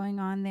that were going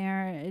on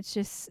there. It's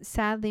just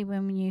sadly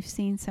when you've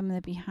seen some of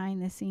the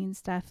behind the scenes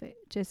stuff, it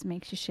just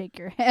makes you shake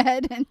your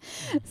head. And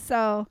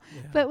so,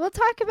 Yeah. but we'll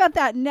talk about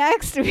that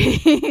next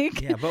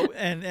week. Yeah, but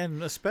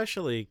and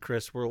especially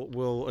Chris,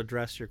 we'll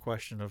address your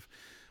question of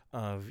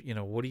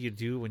what do you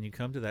do when you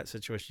come to that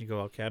situation? You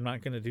go, okay, I'm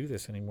not going to do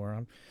this anymore.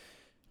 I'm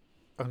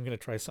going to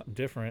try something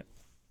different.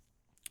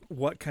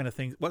 What kind of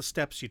things? What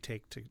steps you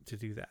take to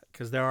do that?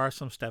 Because there are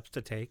some steps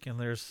to take, and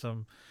there's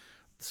some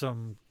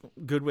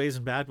good ways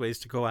and bad ways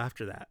to go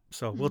after that.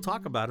 So we'll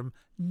talk about them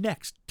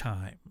next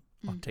time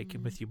on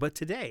Taking With You. But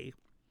today,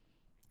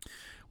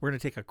 we're going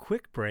to take a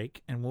quick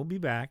break, and we'll be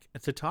back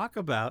to talk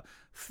about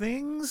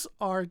things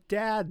our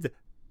dad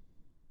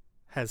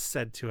has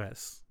said to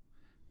us.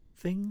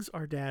 Things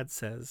our dad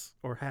says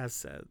or has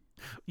said.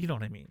 You know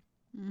what I mean?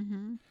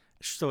 Mm-hmm.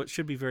 So it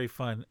should be very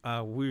fun.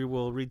 We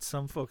will read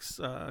some folks'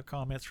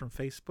 comments from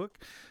Facebook.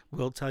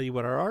 We'll tell you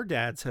what our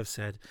dads have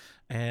said.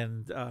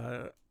 And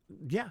and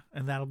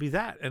that'll be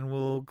that. And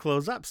we'll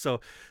close up.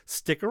 So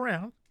stick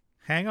around,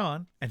 hang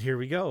on, and here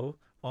we go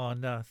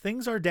on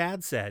Things Our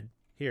Dad Said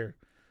here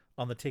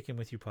on the Taking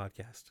With You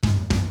podcast.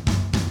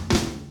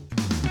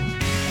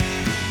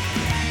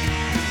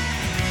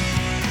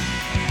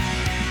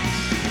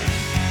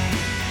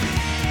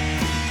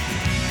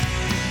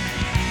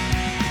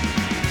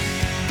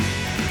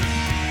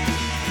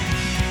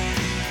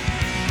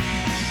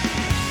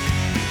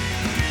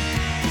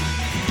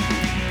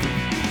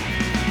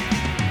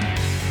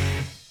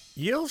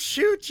 You'll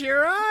shoot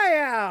your eye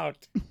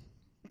out.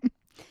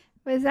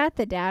 Was that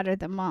the dad or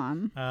the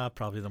mom?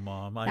 Probably the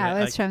mom. That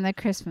was from the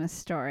Christmas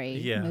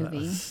Story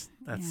movie.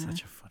 That's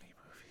such a funny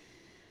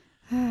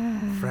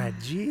movie.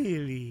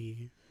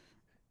 Fragile.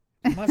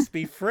 Must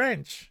be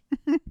French.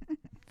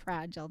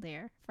 Fragile,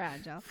 dear.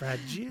 Fragile.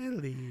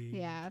 Fragile.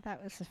 Yeah,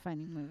 that was a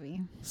funny movie.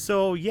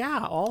 So,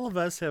 yeah, all of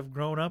us have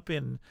grown up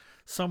in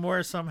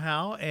somewhere,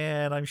 somehow,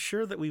 and I'm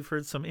sure that we've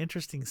heard some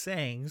interesting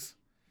sayings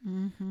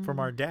from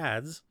our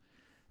dads.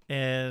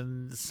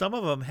 And some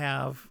of them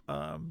have,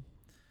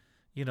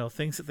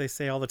 things that they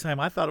say all the time.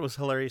 I thought it was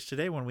hilarious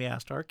today when we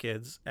asked our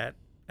kids at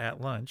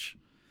lunch.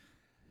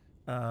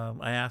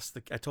 I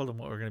told them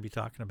what we're going to be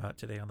talking about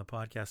today on the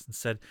podcast and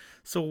said,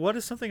 so what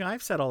is something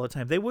I've said all the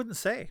time? They wouldn't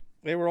say.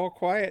 They were all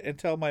quiet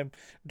until my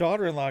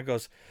daughter-in-law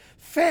goes,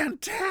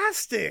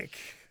 fantastic.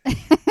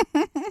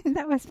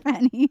 That was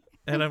funny.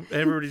 And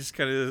everybody just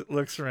kind of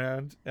looks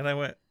around, and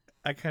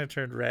I kind of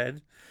turned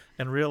red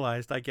and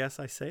realized, I guess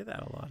I say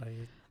that a lot.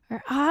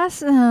 Or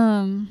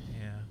awesome.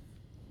 Yeah.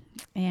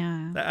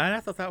 Yeah. And I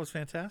thought that was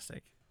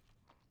fantastic.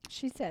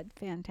 She said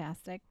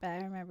fantastic, but I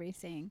remember you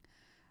saying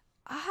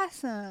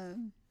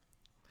awesome.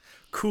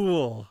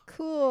 Cool.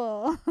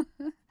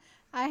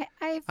 I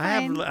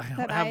I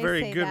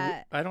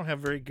don't have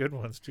very good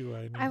ones too.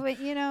 I would,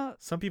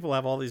 some people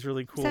have all these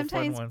really cool,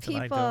 sometimes fun ones, and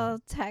I people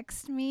don't.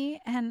 text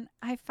me, and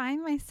I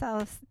find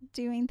myself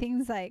doing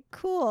things like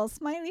cool,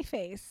 smiley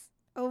face,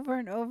 over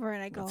and over,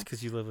 and I go, That's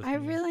because you live with I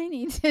me. really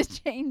need to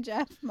change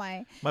up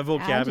my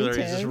vocabulary is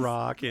just adjectives.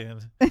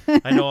 rocking.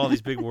 I know all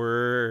these big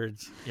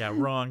words. Yeah,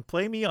 wrong.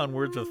 Play me on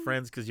Words with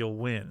Friends because you'll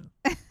win.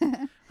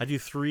 I do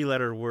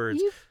 3-letter words.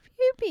 You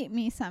beat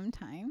me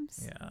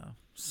sometimes. Yeah,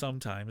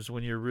 sometimes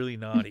when you're really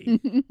naughty.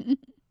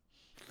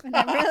 When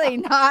I'm really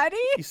naughty?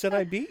 You said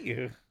I beat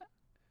you.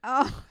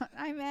 Oh,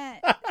 I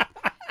meant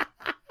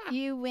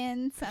you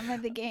win some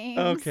of the games.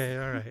 Okay,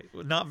 all right.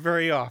 Not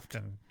very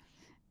often.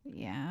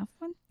 Yeah,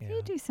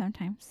 you do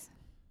sometimes.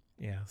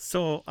 Yeah.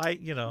 So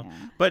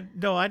but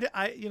no, I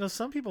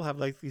some people have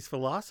like these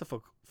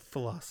philosophical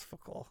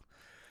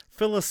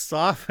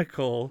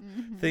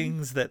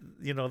things that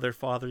their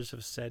fathers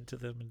have said to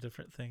them and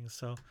different things.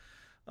 So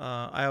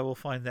I will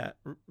find that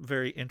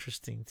very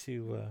interesting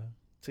to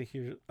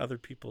hear other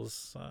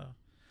people's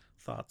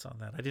thoughts on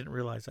that. I didn't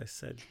realize I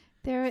said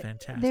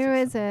fantastic. There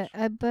was a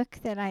book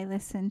that I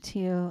listened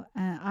to,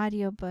 an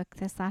audio book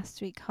this last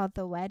week called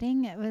The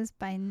Wedding. It was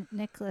by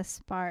Nicholas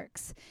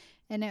Sparks,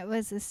 and it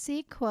was a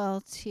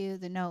sequel to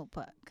The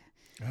Notebook.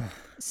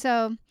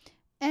 So,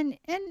 and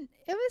it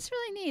was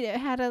really neat. It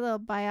had a little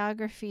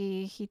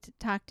biography. He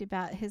talked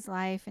about his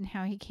life and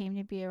how he came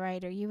to be a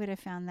writer. You would have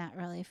found that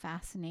really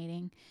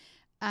fascinating.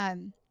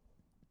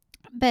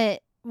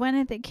 But one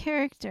of the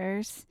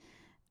characters,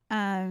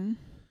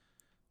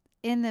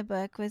 in the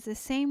book was the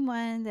same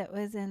one that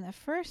was in the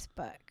first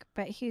book,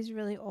 but he's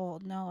really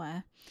old,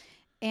 Noah.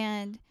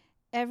 And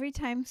every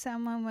time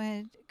someone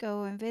would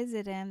go and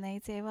visit him,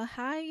 they'd say, well,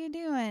 how you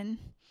doing?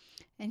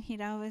 And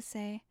he'd always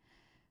say,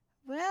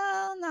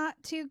 well,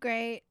 not too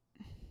great.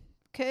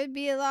 Could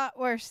be a lot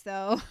worse,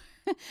 though.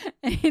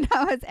 And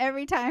it's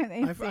every time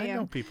they say I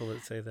know people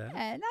that say that.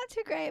 Not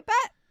too great,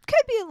 but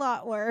could be a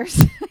lot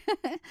worse.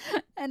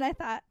 And I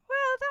thought,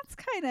 well, that's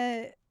kind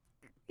of,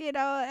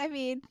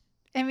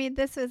 I mean,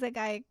 this was a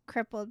guy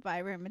crippled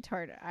by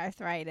rheumatoid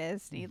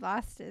arthritis, and he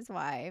lost his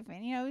wife,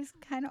 and he's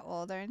kind of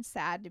older and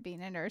sad to be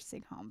in a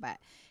nursing home. But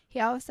he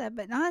always said,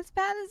 "But not as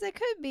bad as it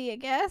could be, I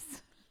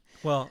guess."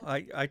 Well,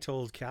 I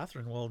told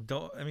Catherine, well,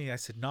 I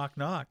said, knock,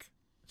 knock.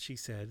 She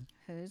said,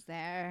 Who's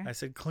there? I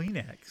said,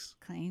 Kleenex.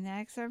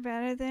 Kleenex are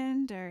better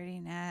than dirty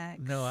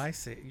necks. No, I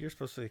say, you're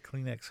supposed to say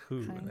Kleenex who?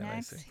 And then I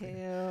say,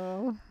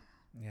 Kleenex who?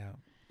 Yeah.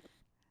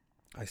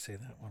 I say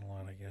that one a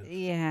lot, I guess.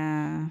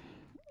 Yeah.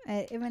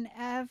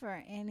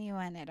 Whenever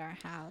anyone at our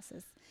house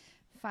is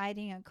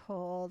fighting a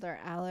cold or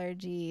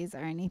allergies or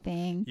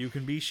anything, You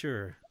can be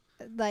sure.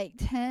 like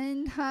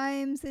 10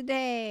 times a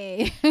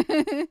day,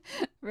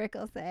 Rick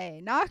will say,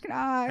 knock,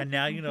 knock. And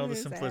now you know the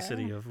Who's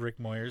simplicity there? of Rick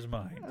Moyer's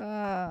mind.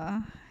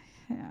 Yeah.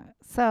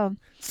 So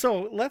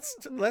So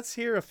let's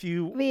hear a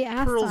few we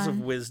asked pearls of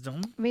on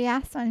wisdom.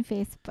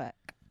 Facebook.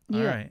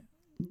 All right.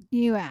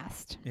 You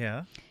asked.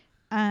 Yeah.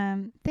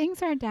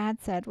 Things our dad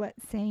said. What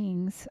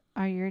sayings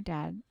are your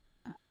dad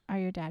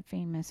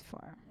famous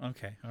for?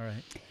 Okay. All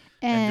right.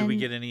 And And do we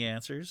get any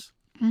answers?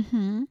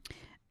 Mm-hmm.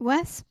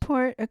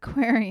 Westport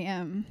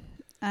Aquarium,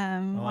 I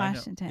know.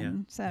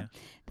 Washington. Yeah, So yeah.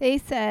 they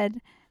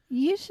said,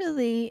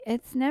 usually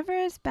it's never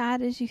as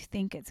bad as you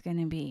think it's going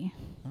to be.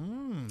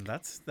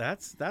 That's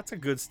a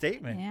good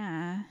statement.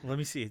 Yeah. Let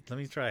me see. Let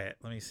me try it.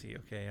 Let me see.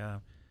 Okay.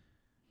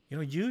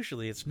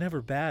 Usually it's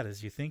never bad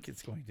as you think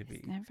it's going to be.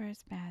 It's never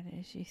as bad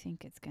as you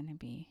think it's going to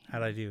be.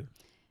 How'd I do?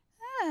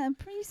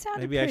 You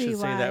sounded Maybe I pretty should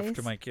say wise. that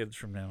to my kids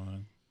from now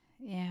on.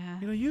 Yeah.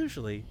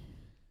 Usually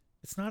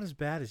it's not as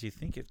bad as you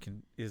think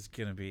is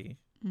gonna be.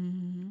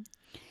 Mm-hmm.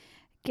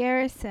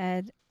 Gareth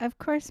said, of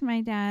course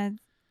my dad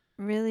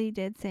really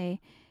did say,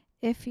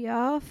 if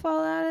y'all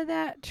fall out of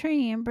that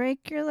tree and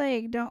break your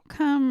leg, don't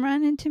come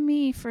running to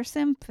me for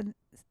sympathy.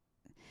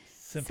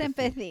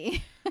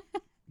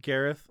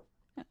 Gareth,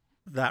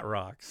 that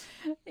rocks.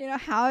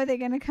 How are they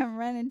going to come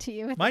running to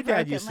you with My a dad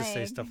broken used to say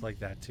leg? stuff like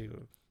that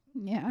too.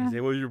 Yeah. He'd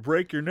say, well, you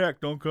break your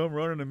neck, don't come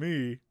running to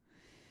me.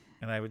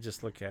 And I would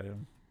just look at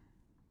him.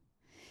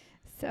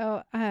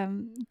 So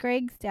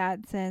Greg's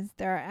dad says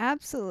there are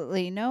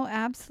absolutely no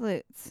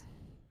absolutes.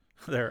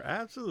 There are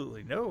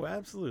absolutely no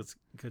absolutes.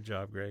 Good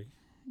job, Greg.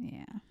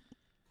 Yeah.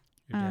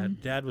 Your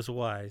dad was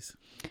wise.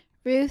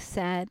 Ruth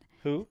said.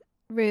 Who?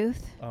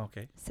 Ruth Oh,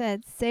 okay.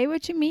 said, say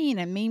what you mean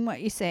and mean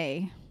what you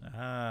say.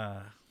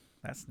 Ah,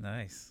 that's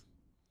nice.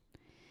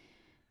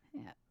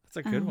 Yeah. That's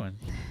a good one.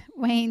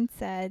 Wayne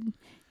said,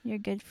 your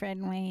good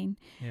friend Wayne,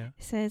 Yeah.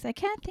 says, I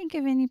can't think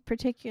of any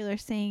particular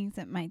sayings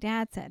that my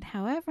dad said.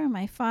 However,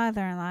 my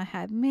father-in-law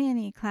had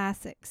many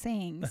classic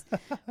sayings.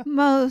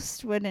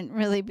 Most wouldn't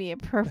really be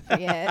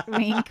appropriate.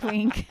 Wink,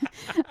 wink.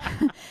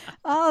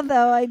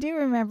 Although I do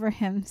remember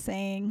him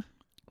saying,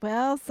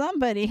 well,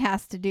 somebody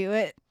has to do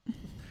it.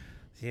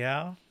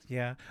 Yeah,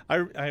 yeah.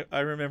 I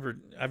remember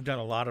I've done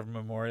a lot of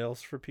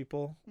memorials for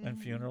people and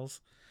Mhm.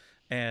 funerals,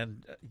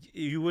 and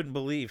you wouldn't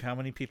believe how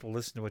many people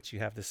listen to what you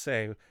have to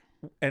say,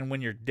 and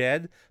when you're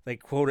dead, they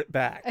quote it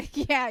back.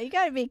 Yeah, you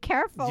got to be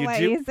careful You what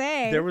do- you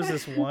say. There was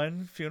this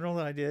one funeral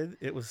that I did.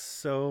 It was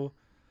so,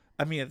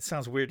 I mean, it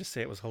sounds weird to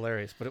say it was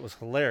hilarious, but it was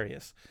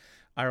hilarious.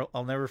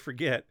 I'll never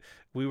forget.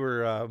 We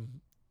were,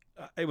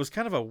 it was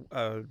kind of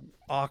a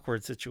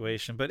awkward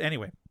situation, but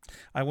anyway,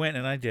 I went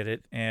and I did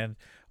it, and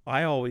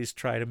I always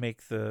try to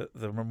make the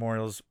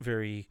memorials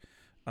very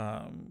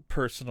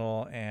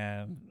personal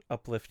and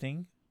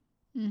uplifting.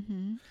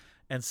 Mm-hmm.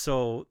 And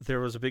so there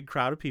was a big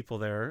crowd of people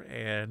there.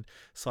 And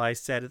so I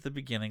said at the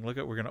beginning, look,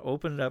 we're going to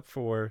open it up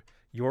for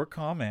your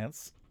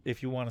comments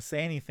if you want to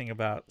say anything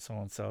about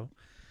so-and-so.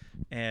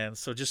 And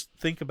so just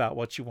think about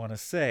what you want to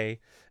say.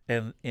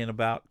 And in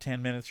about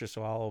 10 minutes or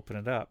so, I'll open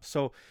it up.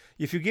 So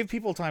if you give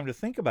people time to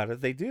think about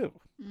it, they do.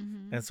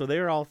 Mm-hmm. And so they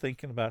were all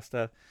thinking about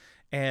stuff.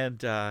 And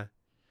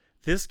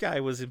this guy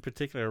was in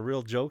particular a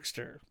real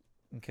jokester.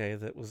 Okay,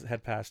 that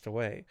had passed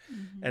away.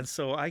 Mm-hmm. And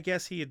so I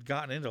guess he had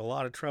gotten into a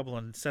lot of trouble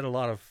and said a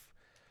lot of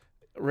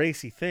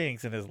racy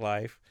things in his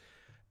life.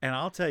 And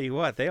I'll tell you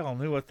what, they all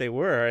knew what they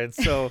were. And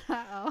so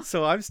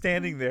so I'm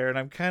standing there and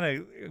I'm kind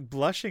of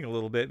blushing a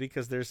little bit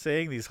because they're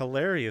saying these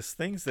hilarious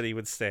things that he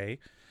would say.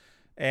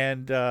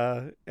 And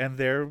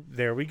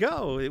there we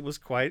go. It was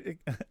quite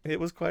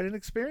an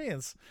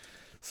experience.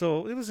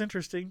 So it was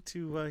interesting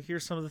to hear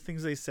some of the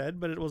things they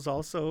said, but it was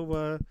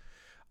also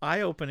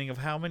eye-opening of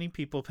how many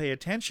people pay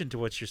attention to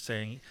what you're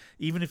saying,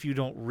 even if you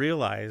don't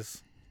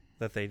realize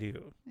that they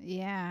do.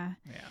 Yeah.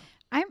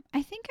 Yeah.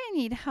 I think I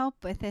need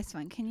help with this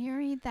one. Can you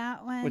read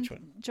that one? Which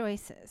one?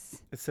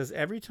 Joyce's. It says,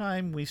 every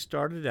time we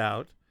started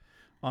out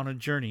on a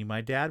journey,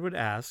 my dad would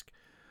ask,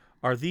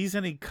 are these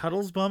any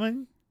cuddles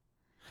bumming?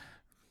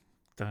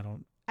 I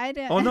don't.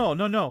 Oh,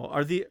 no.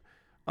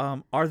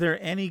 Are there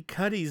any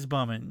cuddies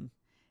bumming?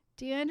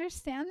 Do you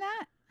understand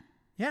that?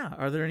 Yeah.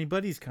 Are there any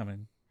buddies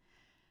coming?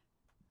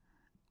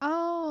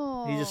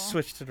 Oh. He just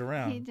switched it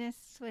around. He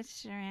just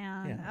switched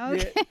around. Yeah.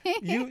 Okay.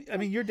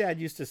 Your dad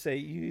used to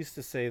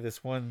say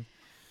this one.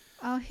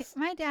 Oh,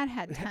 my dad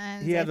had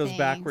tons. He had of those things.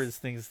 backwards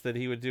things that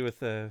he would do with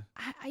the.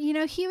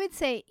 He would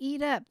say,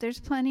 "Eat up. There's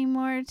plenty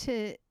more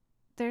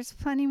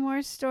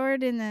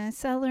stored in the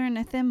cellar in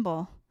a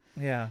thimble."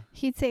 Yeah.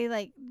 He'd say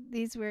like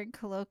these weird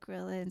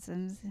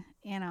colloquialisms,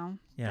 Yeah.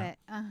 But,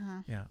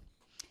 Yeah.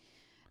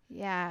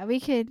 Yeah, we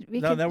could.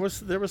 No, there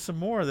was some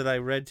more that I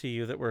read to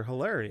you that were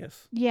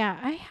hilarious. Yeah,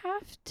 I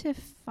have to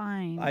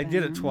find. I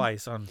did it them.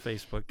 twice on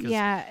Facebook.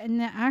 Yeah,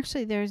 and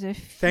actually, there's a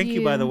few. Thank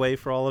you, by the way,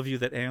 for all of you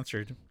that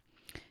answered.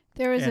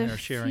 There was and a are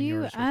sharing few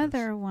yours with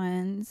other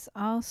ones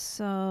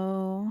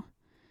also.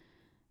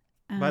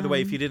 By the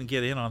way, if you didn't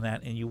get in on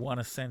that and you want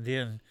to send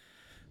in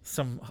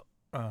some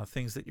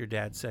things that your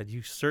dad said,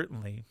 you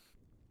certainly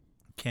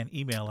can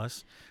email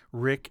us,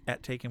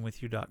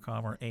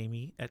 rick@takenwithyou.com or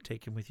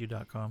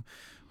amy@takenwithyou.com.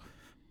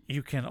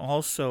 You can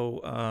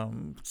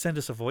also send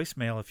us a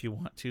voicemail if you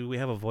want to. We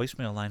have a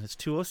voicemail line. It's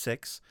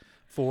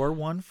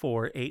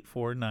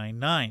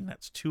 206-414-8499.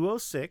 That's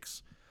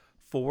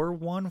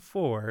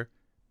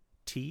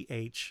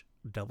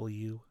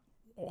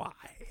 206-414-THWY.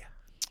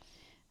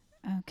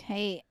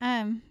 Okay.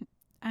 I'm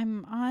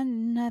on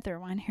another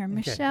one here.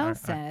 Michelle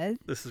says,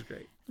 this is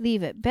great.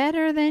 Leave it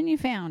better than you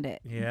found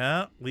it.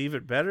 Yeah, leave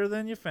it better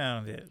than you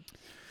found it.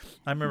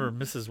 I remember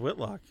Mrs.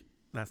 Whitlock.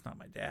 That's not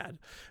my dad,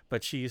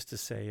 but she used to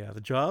say,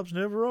 the job's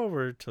never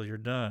over till you're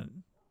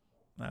done.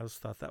 I always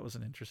thought that was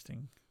an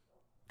interesting.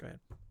 Go ahead.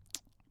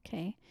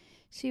 Okay.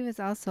 She was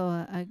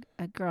also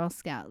a Girl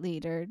Scout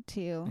leader,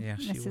 too. Yeah,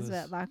 she Mrs. was.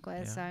 Whitlock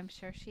was. Yeah. So I'm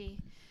sure she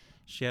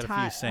had a few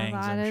taught sayings, a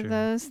lot I'm of sure.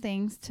 those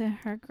things to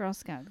her Girl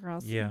Scout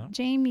girls. Yeah.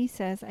 Jamie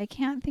says, I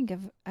can't think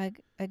of a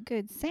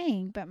good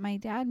saying, but my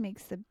dad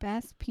makes the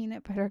best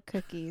peanut butter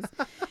cookies.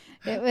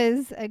 It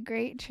was a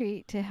great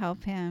treat to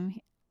help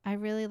him. I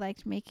really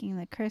liked making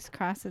the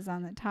crisscrosses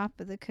on the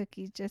top of the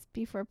cookies just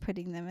before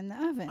putting them in the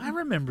oven. I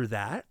remember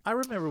that. I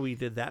remember we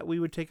did that. We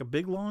would take a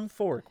big long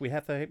fork. We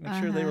have to make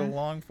sure they were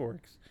long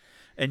forks.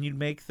 And you'd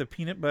make the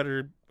peanut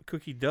butter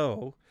cookie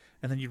dough,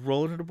 and then you'd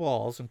roll it into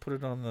balls and put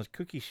it on the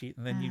cookie sheet,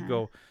 and then you'd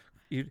go...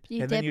 You and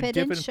dip then you it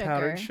dip in in sugar.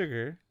 powdered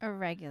sugar. Or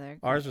regular.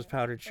 Ours was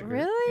powdered sugar.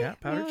 Really? Yeah,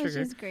 powdered sugar.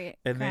 Which is great.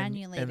 And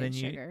Granulated then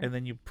sugar. And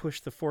then you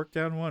push the fork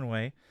down one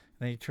way, and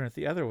then you turn it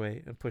the other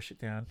way and push it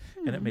down,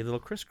 and it made little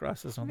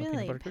crisscrosses on the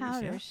peanut butter cookies.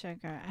 Powder Yeah.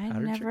 sugar. I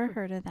Powdered never sugar.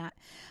 heard of that.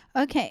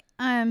 Okay.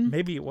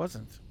 Maybe it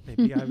wasn't.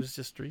 Maybe I was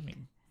just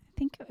dreaming. I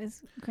think it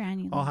was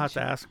granulated. I'll have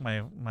to ask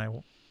my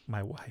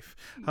wife.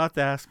 I'll have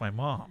to ask my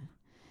mom.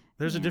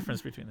 There's a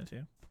difference between the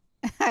two.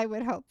 I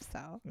would hope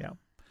so. Yeah.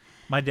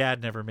 My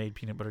dad never made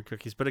peanut butter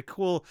cookies, but it's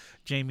cool,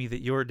 Jamie,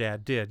 that your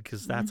dad did,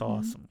 because that's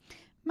awesome.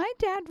 My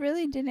dad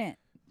really didn't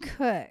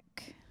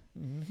cook.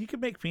 He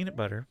could make peanut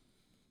butter.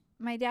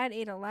 My dad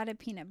ate a lot of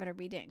peanut butter,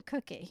 but he didn't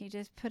cook it. He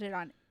just put it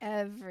on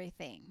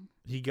everything.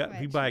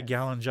 He'd buy a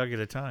gallon jug at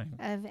a time.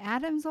 Of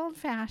Adam's Old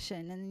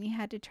Fashioned, and then you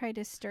had to try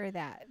to stir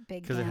that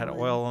big Because it had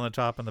oil on the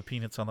top and the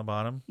peanuts on the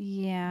bottom.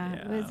 Yeah,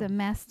 it was a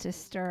mess to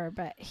stir,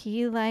 but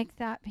he liked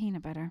that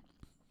peanut butter.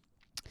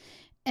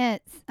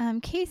 It's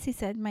Casey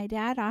said, my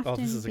dad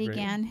often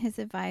began his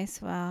advice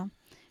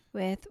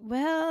with,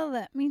 well,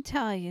 let me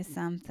tell you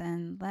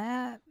something.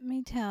 Let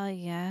me tell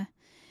you.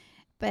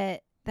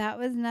 But that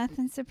was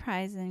nothing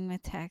surprising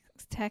with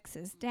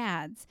Texas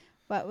dads.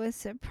 What was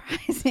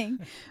surprising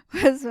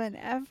was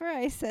whenever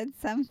I said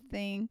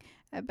something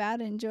about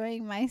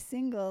enjoying my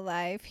single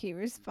life, he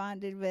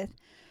responded with,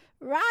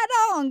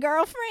 right on,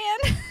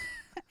 girlfriend,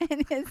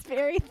 in his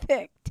very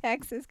thick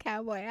Texas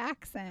cowboy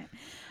accent.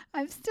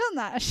 I'm still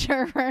not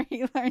sure where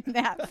he learned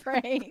that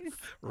phrase.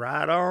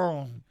 Right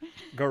on,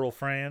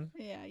 girlfriend.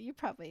 Yeah, you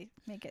probably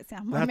make it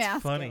sound more That's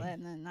masculine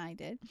funny. than I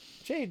did.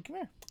 Jade, come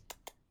here.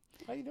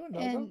 How you doing,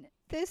 doggo? And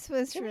this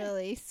was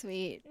really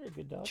sweet. You're a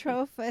good dog.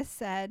 Tropha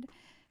said,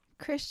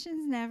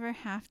 Christians never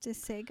have to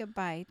say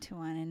goodbye to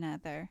one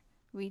another.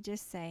 We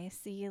just say,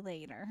 see you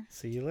later.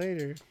 See you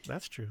later.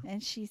 That's true.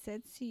 And she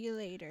said, see you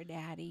later,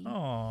 Daddy.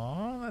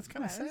 Aw, that's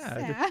kind of That was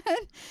sad.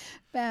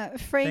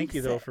 But Frank Thank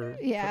you, though, for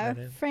putting that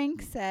in.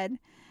 Frank said,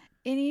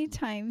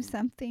 anytime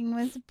something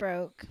was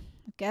broke,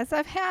 guess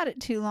I've had it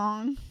too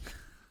long.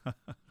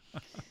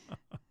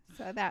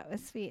 So that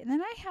was sweet. And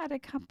then I had a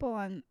couple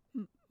on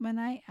when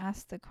I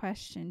asked the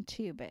question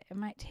too, but it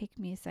might take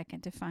me a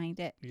second to find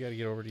it. You got to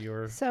get over to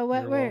your. So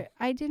what your were wall.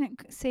 I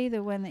didn't say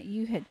the one that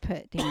you had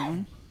put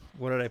down.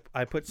 What did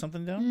I put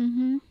something down?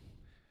 Mm-hmm.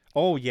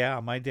 Oh yeah,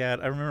 my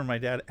dad. I remember my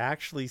dad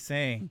actually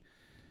saying,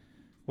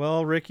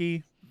 "Well,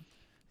 Ricky,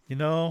 you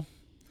know,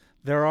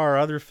 there are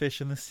other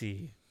fish in the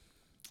sea."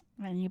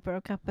 And you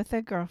broke up with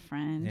a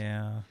girlfriend.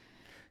 Yeah.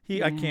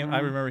 I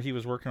remember he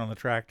was working on the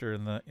tractor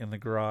in the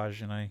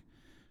garage, and I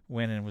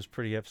went and was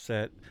pretty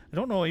upset. I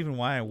don't know even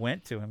why I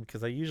went to him,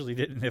 because I usually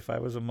didn't if I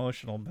was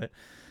emotional, but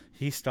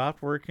he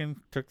stopped working,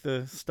 took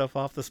the stuff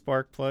off the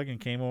spark plug, and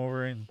came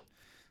over and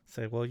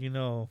said, "Well, you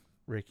know,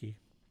 Ricky,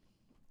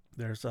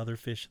 there's other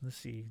fish in the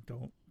sea.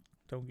 Don't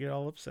get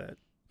all upset."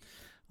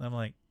 And I'm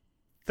like,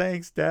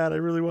 "Thanks, Dad. I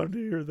really wanted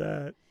to hear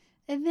that."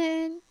 And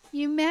then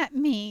you met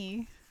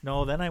me.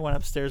 No, then I went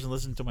upstairs and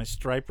listened to my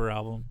Striper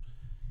album.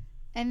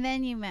 And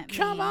then you met me.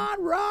 Come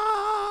on,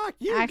 Rock!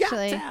 You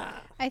Actually,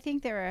 gotcha! I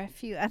think there were a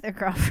few other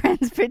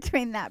girlfriends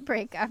between that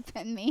breakup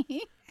and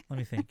me. Let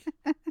me think.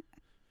 I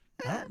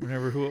don't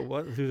remember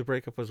who the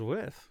breakup was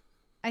with.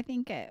 I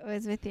think it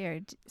was with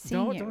your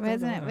senior.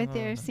 Wasn't it with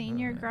your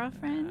senior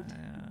girlfriend?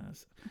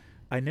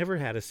 I never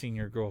had a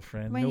senior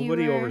girlfriend. When you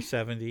Nobody were- over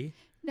 70.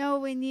 No,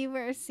 when you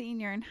were a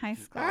senior in high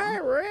school. Hey,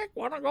 Rick,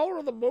 want to go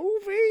to the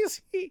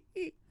movies?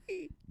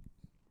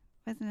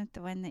 Wasn't it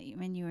the one that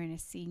when you were a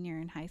senior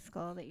in high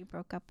school that you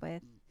broke up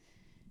with?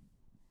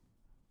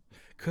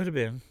 Could have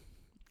been.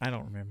 I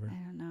don't remember. I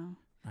don't know.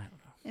 I don't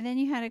know. And then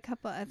you had a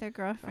couple other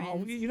girlfriends.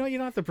 Oh, you don't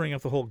have to bring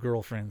up the whole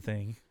girlfriend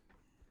thing.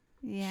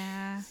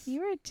 Yeah,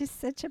 you were just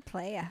such a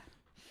player.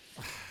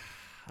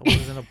 I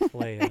wasn't a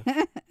player.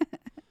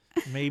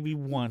 Maybe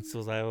once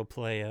was I a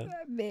player.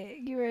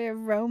 Big. You were a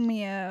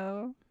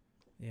Romeo.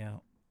 Yeah.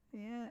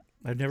 Yeah.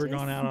 I've never Just-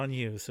 gone out on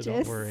you, so don't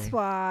Just worry.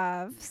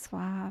 suave.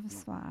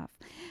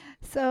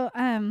 So,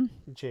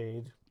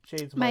 Jade.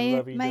 Jade's my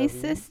lovey my dovey.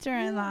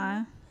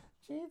 sister-in-law.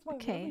 Jade's my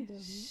Okay.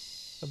 lovey-dovey.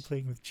 Shh. I'm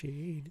playing with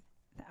Jade.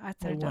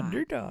 That's My our dog.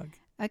 wonder dog.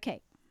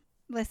 Okay,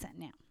 listen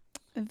now.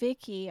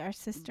 Vicky, our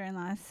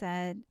sister-in-law,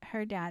 said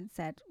her dad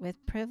said,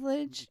 "With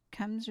privilege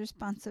comes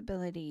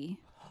responsibility."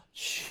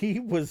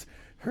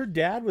 Her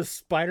dad was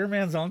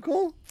Spider-Man's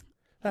uncle?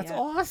 That's Yeah.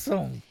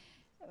 awesome.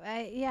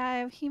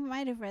 Yeah, he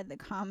might have read the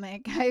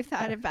comic. I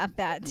thought about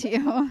that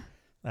too.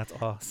 That's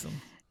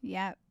awesome.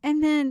 Yeah,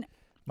 and then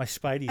My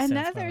Spidey sense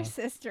went another off.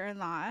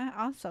 sister-in-law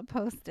also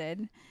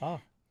posted, Oh,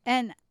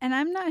 and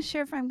I'm not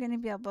sure if I'm going to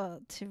be able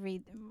to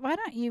read. Why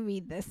don't you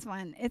read this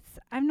one?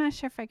 I'm not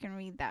sure if I can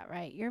read that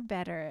right. You're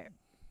better,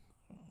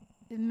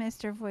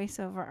 Mr.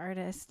 Voiceover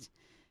Artist.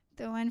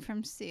 The one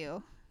from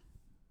Sue.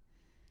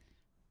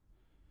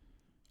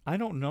 I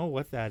don't know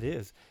what that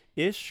is.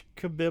 Ish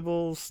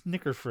kabibble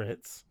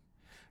snickerfritz.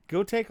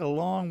 Go take a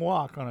long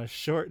walk on a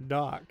short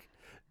dock.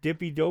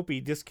 Dippy dopey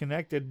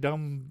disconnected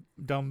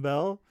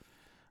dumbbell.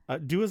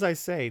 Do as I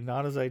say,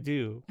 not as I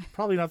do.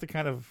 Probably not the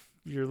kind of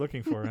you're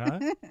looking for, huh?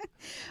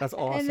 That's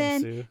awesome, And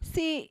then, Sue.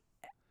 see,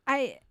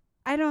 I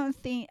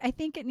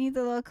think it needs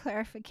a little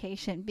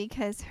clarification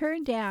because her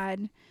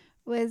dad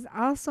was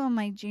also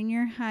my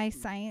junior high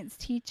science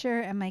teacher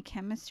and my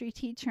chemistry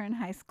teacher in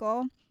high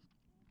school.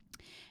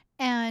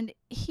 And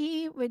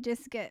he would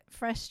just get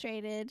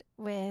frustrated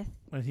with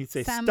And he'd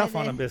say, some stuff of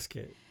on a the-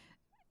 biscuit.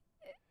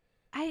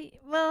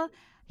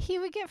 he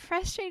would get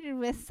frustrated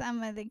with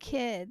some of the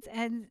kids,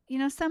 and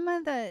some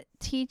of the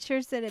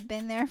teachers that had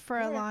been there for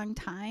a Yeah. long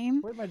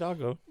time, Where'd my dog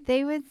go?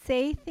 they would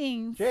say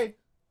things Jade,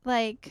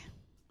 like,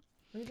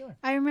 what are you doing?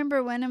 I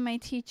remember one of my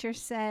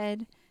teachers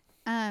said,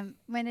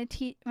 when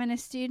a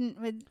student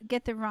would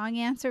get the wrong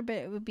answer, but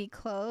it would be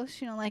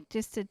close, like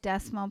just a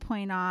decimal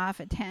point off,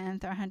 a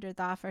tenth or 100th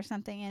off or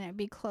something, and it'd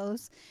be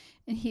close,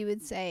 and he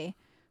would say,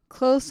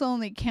 "Close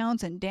only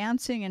counts in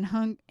dancing and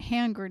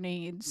hand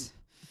grenades."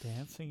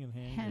 Dancing and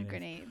hand Hand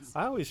grenades. grenades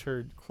I always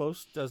heard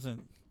close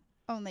doesn't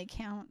only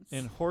counts.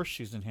 in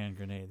horseshoes and hand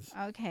grenades.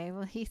 Okay,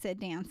 well, he said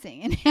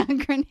dancing and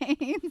hand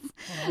grenades.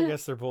 Well, I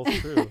guess they're both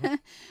true.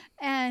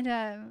 And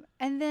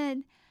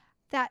then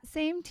that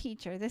same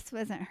teacher, this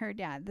wasn't her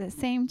dad, the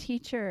same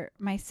teacher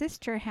my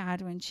sister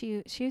had when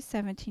she was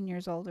 17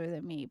 years older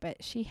than me,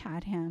 but she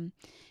had him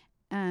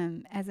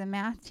as a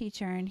math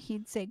teacher, and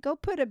he'd say, "Go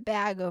put a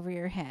bag over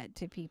your head"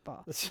 to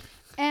people.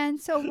 And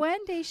so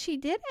one day she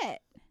did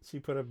it, She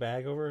put a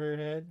bag over her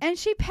head. and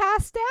she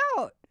passed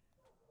out.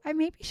 I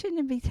maybe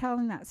shouldn't be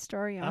telling that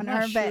story on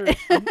her, but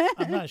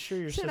I'm not sure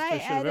your Should sister I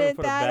should have ever edit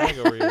put a that bag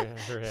over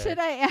her head. should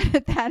I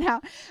edit that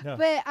out? No,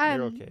 But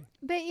you're okay.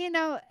 But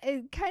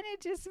it kind of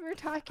just we're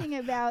talking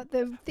about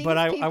the things. But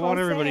I people want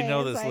everybody to say. know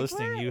It's this like,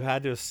 listening. what? You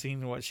had to have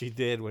seen what she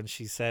did when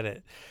she said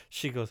it.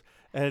 She goes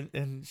and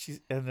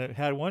it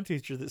had one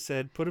teacher that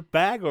said, "Put a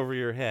bag over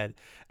your head,"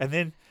 and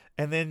then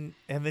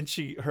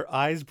her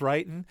eyes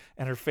brighten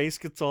and her face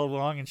gets all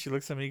long and she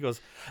looks at me and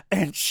goes,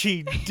 "And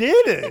she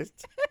did it."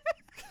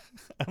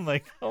 I'm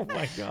like, oh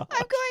my god.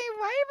 I'm going,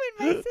 why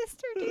would my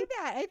sister do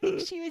that? I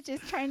think she was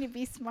just trying to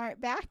be smart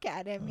back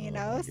at him, Oh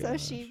know. my So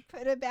she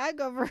put a bag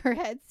over her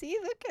head. See,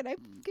 look at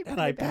And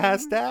I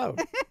passed out.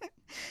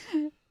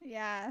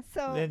 Yeah.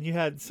 So Then you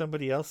had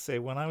somebody else say,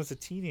 when I was a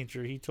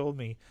teenager, he told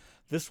me,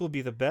 "This will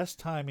be the best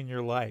time in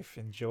your life.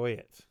 Enjoy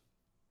it."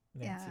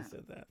 Nancy Yeah.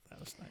 said that. That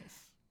was nice.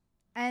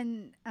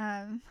 And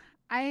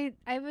I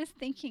was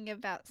thinking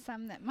about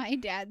some that my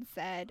dad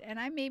said, and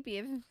I maybe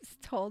have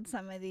told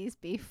some of these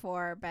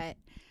before, but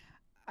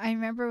I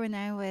remember when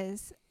I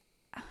was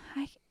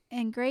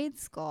in grade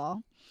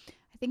school,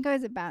 I think I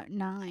was about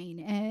 9,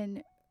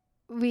 and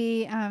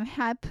we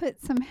had put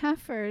some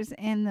heifers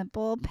in the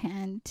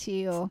bullpen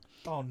to.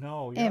 Oh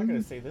no, you're not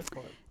going to say this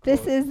part.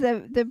 This is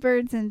the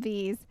birds and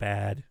bees.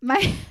 bad.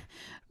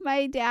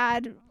 My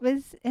dad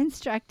was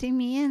instructing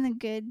me in the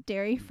good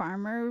dairy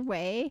farmer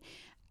way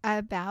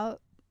about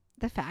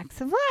the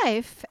facts of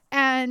life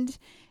and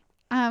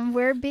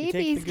where You take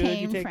babies the good,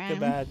 came you take from. the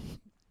bad.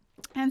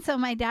 And so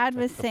my dad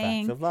was That's the facts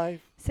saying, of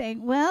life.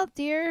 "Well,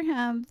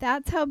 dear,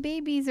 that's how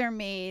babies are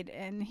made."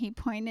 And he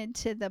pointed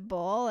to the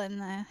bull and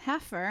the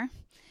heifer.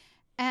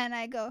 And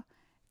I go,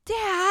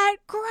 "Dad,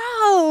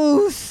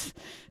 gross!"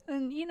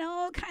 And,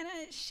 kind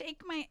of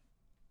shake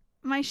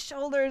my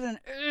shoulders and,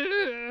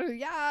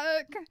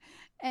 yuck.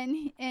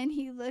 And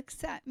he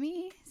looks at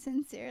me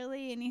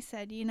sincerely and he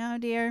said,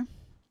 "Dear,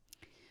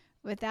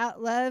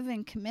 Without love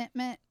and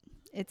commitment,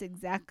 it's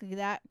exactly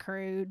that,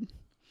 crude.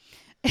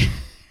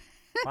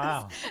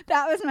 Wow.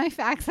 That was my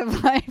facts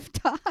of life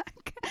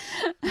talk.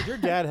 Your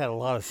dad had a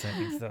lot of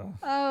sayings, though.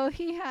 Oh,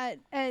 he had,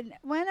 and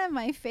one of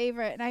my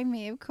favorite, and I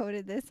may have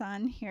quoted this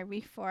on here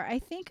before. I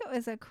think it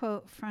was a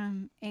quote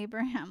from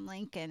Abraham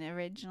Lincoln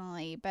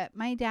originally, but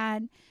my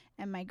dad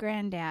and my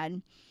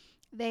granddad,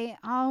 they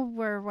all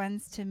were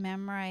ones to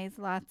memorize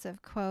lots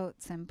of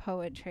quotes and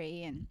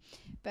poetry.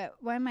 But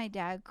when my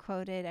dad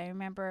quoted, I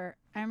remember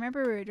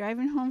we were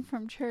driving home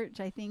from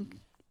church, I think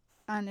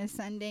on a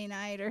Sunday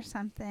night or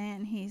something,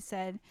 and he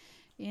said,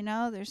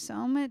 there's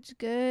so much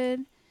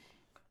good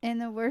in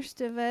the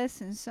worst of us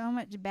and so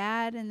much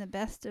bad in the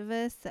best of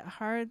us that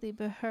hardly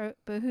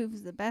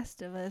behooves the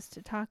best of us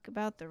to talk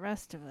about the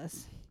rest of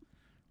us.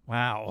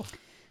 Wow.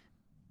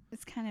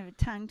 It's kind of a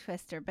tongue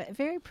twister, but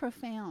very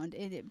profound.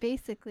 It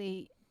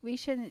basically, we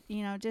shouldn't,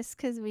 just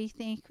because we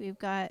think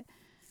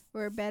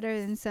we're better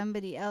than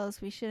somebody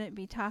else, we shouldn't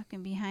be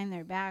talking behind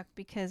their back,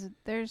 because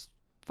there's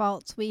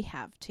faults we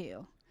have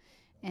too.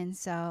 And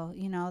so,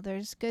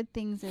 there's good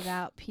things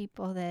about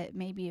people that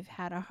maybe have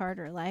had a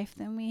harder life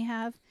than we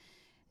have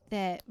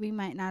that we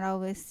might not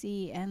always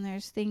see. And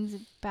there's things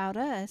about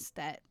us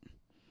that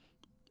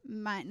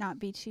might not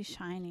be too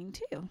shining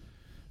too.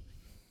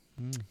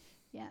 Mm.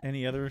 Yeah.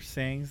 Any other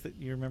sayings that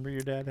you remember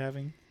your dad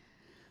having?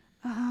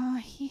 Oh,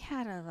 he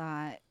had a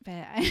lot,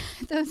 but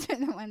those are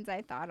the ones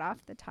I thought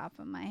off the top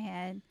of my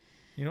head.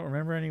 You don't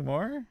remember any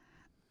more?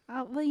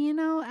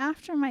 Well,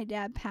 after my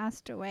dad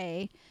passed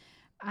away,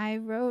 I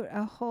wrote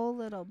a whole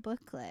little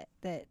booklet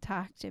that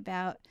talked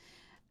about,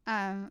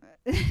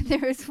 there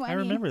was one. I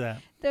remember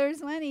that. There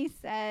was one he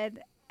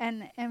said,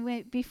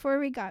 before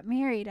we got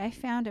married, I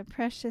found a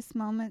Precious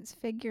Moments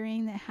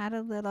figurine that had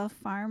a little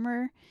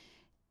farmer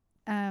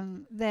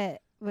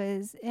that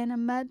was in a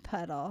mud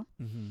puddle.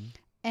 Mm-hmm.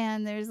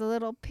 And there's a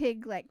little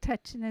pig like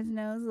touching his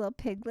nose, a little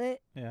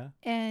piglet. Yeah.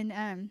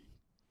 And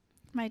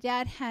my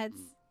dad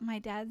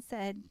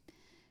said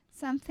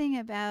something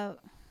about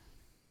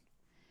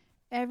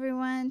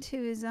everyone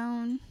to his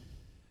own.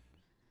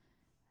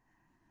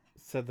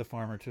 Said the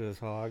farmer to his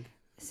hog.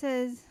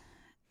 Says,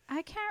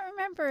 I can't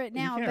remember it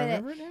now, you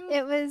can't remember it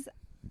now?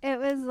 It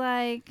was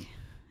like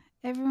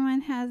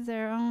everyone has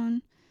their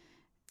own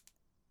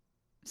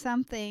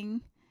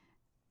something.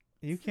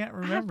 You can't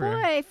remember. Oh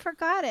boy, I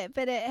forgot it,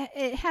 but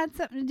it had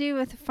something to do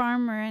with a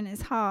farmer and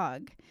his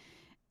hog.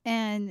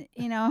 And,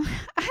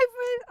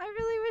 I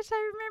really wish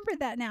I remembered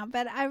that now,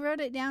 but I wrote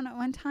it down at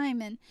one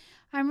time, and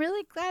I'm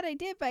really glad I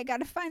did, but I got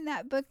to find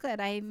that booklet.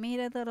 I made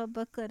a little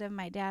booklet of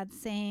my dad's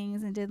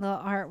sayings and did a little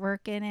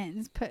artwork in it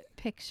and put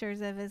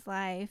pictures of his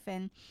life.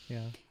 And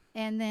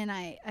then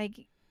I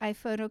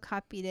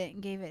photocopied it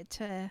and gave it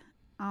to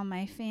all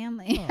my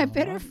family. Aww. I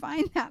better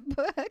find that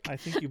book. I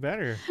think you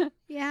better.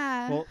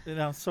 Yeah.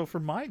 Well, so for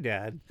my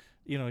dad,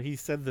 he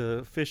said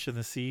the fish in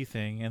the sea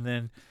thing, and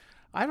then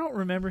I don't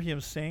remember him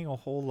saying a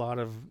whole lot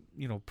of,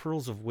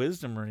 pearls of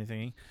wisdom or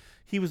anything.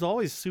 He was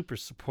always super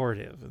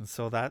supportive, and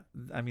so that's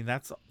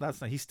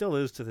not, he still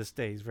is to this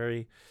day. He's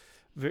very,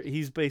 very,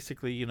 he's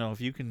basically, if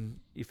you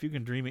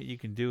can dream it, you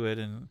can do it,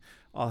 and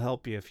I'll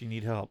help you if you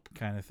need help,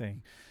 kind of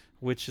thing,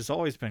 which has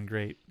always been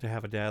great to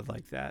have a dad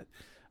like that.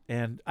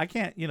 And I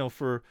can't,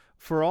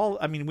 for all,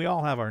 we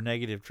all have our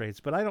negative traits,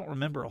 but I don't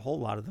remember a whole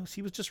lot of those.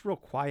 He was just real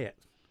quiet.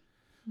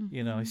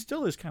 Mm-hmm. He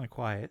still is kind of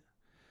quiet.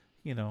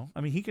 He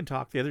can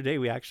talk. The other day,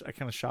 I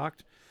kind of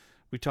shocked.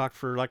 We talked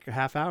for like a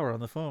half hour on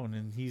the phone,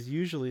 and he's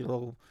usually a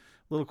little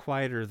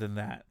quieter than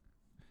that.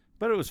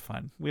 But it was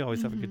fun. We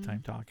always have a good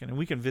time talking, and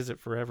we can visit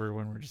forever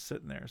when we're just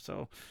sitting there.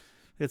 So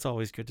it's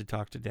always good to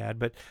talk to Dad.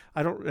 But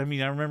I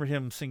remember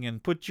him singing,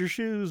 "Put your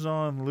shoes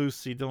on,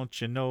 Lucy, don't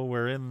you know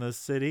we're in the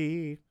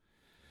city?"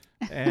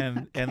 And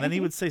Okay. and then he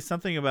would say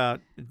something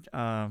about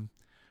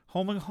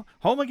home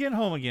again,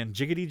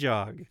 jiggity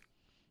jog.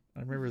 I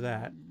remember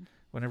that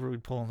whenever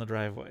we'd pull in the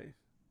driveway.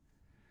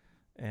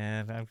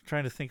 And I'm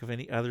trying to think of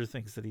any other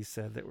things that he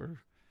said that were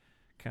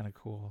kind of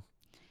cool.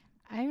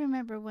 I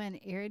remember one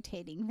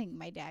irritating thing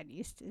my dad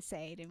used to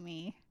say to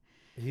me.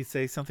 Did he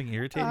say something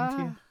irritating to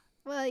you?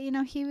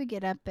 Well, he would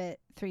get up at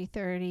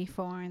 3:30,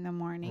 4 in the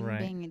morning, Right.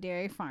 being a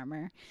dairy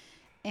farmer.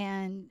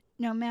 And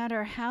no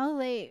matter how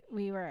late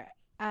we were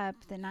up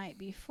the night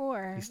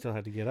before, He still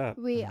had to get up.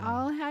 we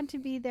all had to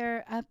be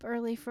there up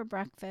early for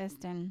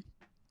breakfast, and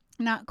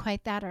not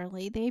quite that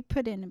early. They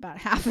put in about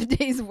half a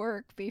day's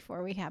work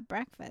before we had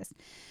breakfast.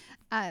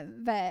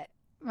 But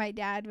my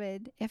dad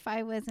would, if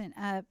I wasn't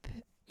up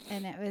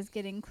and it was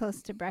getting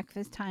close to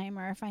breakfast time,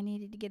 or if I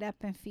needed to get up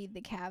and feed the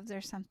calves or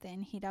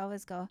something, he'd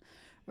always go,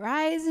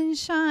 "Rise and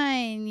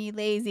shine, ye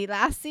lazy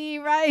lassie,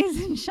 rise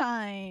and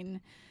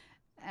shine."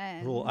 A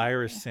little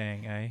Irish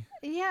saying, eh?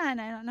 Yeah,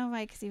 and I don't know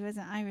why, because he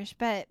wasn't Irish,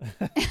 but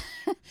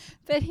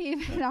but he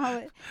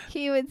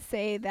would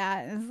say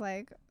that. It's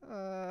like,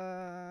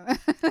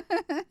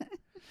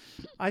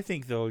 I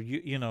think though,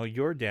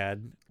 your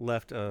dad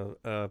left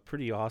a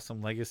pretty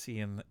awesome legacy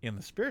in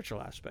the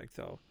spiritual aspect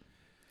though.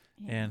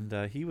 Yeah.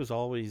 And he was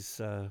always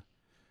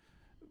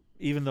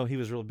even though he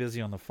was real busy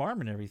on the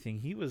farm and everything,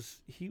 he was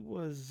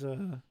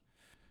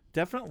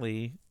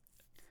definitely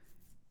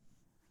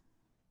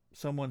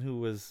someone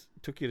who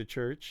took you to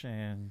church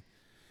and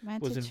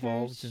Went was to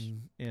involved church.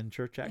 in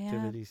church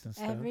activities and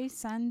stuff. Every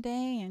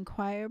Sunday and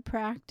choir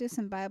practice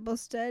and Bible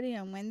study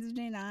on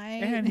Wednesday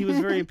night. And he was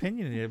very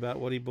opinionated about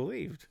what he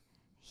believed.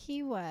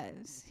 He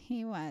was.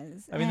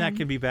 I mean, that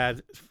can be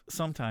bad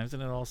sometimes,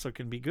 and it also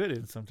can be good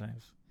in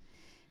sometimes.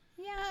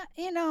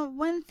 Yeah,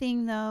 one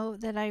thing, though,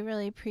 that I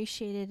really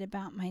appreciated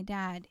about my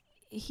dad,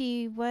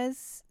 he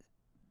was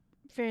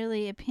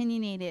fairly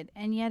opinionated,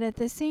 and yet at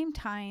the same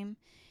time,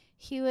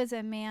 he was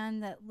a man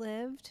that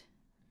lived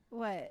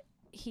what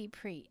he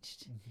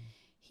preached.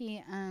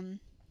 He,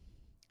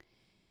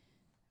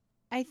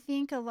 I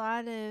think a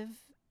lot of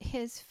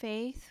his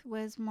faith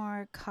was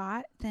more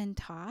caught than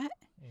taught.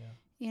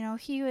 Yeah.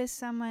 He was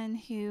someone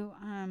who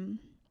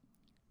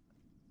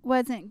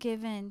wasn't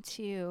given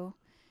to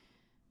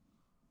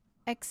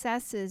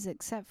excesses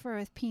except for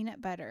with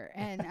peanut butter.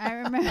 And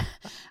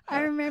I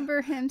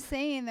remember him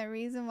saying the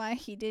reason why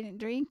he didn't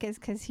drink is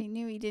because he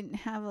knew he didn't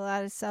have a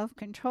lot of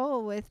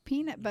self-control with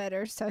peanut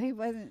butter, so he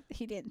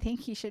didn't think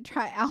he should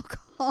try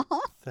alcohol.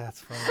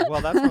 That's funny. Well,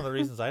 that's one of the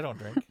reasons I don't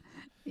drink.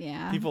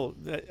 Yeah. People,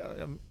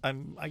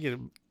 I get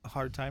a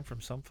hard time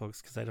from some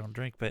folks because I don't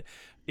drink, but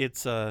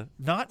it's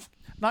not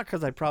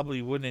because I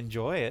probably wouldn't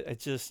enjoy it.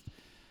 It's just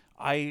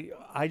I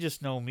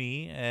just know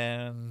me,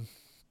 and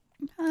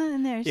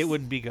it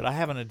wouldn't be good. I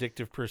have an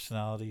addictive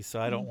personality, so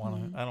I don't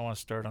want to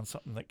start on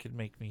something that could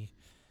make me.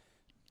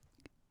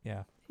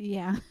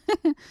 Yeah,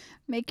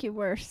 make you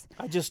worse.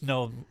 I just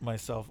know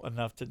myself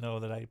enough to know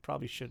that I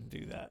probably shouldn't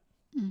do that.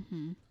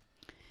 Mm-hmm.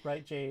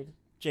 Right, Jade?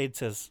 Jade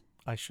says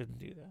I shouldn't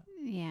do that.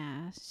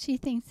 Yeah, she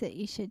thinks that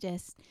you should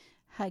just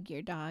hug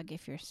your dog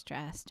if you're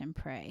stressed and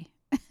pray.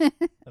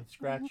 And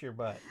scratch your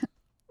butt.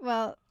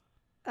 Well,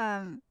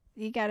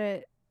 you got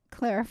to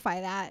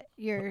clarify that.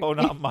 Oh,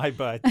 not my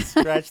butt.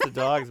 Scratch the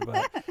dog's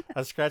butt. I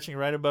was scratching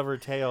right above her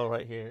tail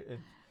right here. And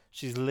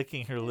she's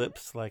licking her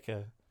lips like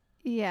a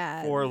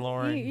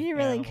forlorn You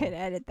really animal. could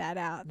edit that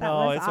out. That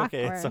No, was it's awkward.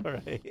 okay. It's all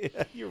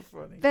right. You're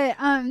funny. But,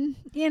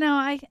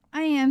 I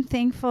am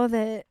thankful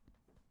that,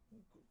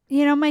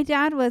 my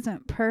dad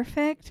wasn't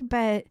perfect,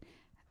 but,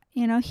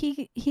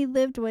 he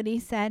lived what he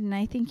said, and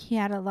I think he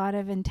had a lot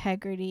of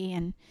integrity.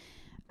 And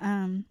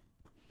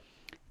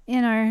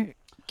in our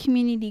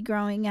community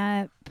growing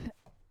up,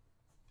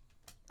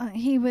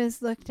 he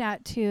was looked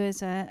at too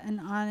as an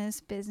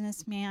honest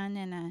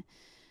businessman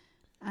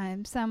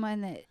and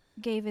someone that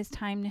gave his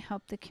time to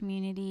help the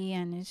community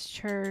and his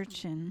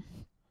church and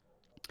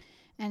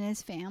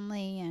his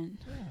family. And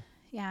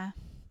yeah.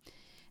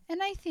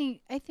 And I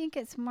think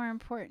it's more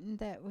important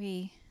that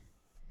we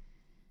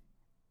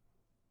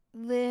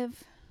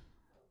live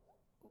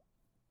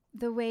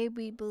the way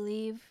we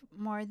believe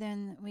more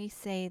than we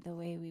say the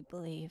way we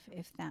believe,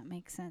 if that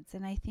makes sense.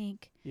 And I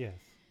think yes,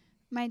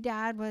 my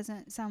dad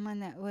wasn't someone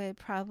that would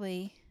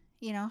probably,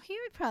 he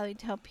would probably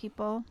tell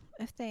people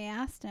if they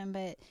asked him,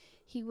 but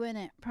he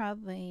wouldn't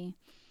probably,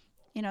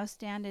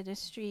 stand at a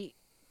street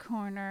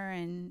corner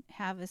and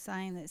have a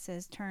sign that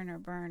says turn or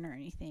burn or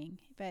anything.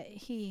 But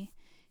he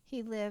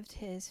lived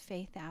his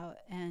faith out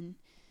and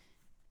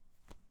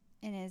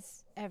in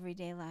his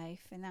everyday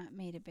life, and that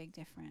made a big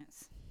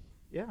difference.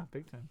 Yeah,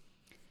 big time.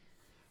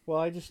 Well,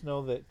 I just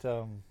know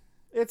that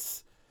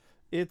it's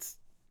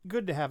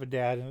good to have a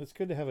dad, and it's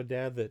good to have a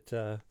dad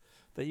that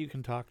you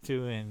can talk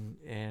to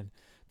and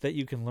that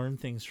you can learn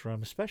things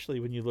from,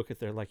 especially when you look at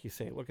their, like you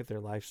say, look at their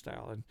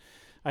lifestyle. And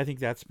I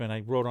think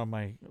I wrote on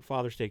my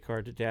Father's Day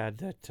card to Dad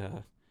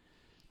that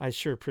I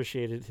sure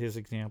appreciated his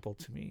example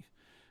to me,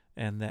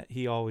 and that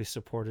he always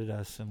supported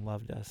us and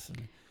loved us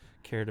and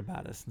cared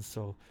about us. And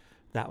so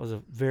that was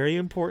a very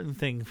important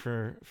thing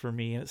for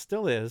me, and it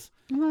still is.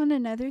 Well, and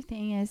another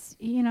thing is,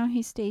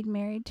 he stayed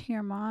married to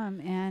your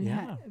mom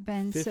and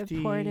been 50,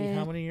 supported.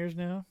 How many years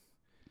now?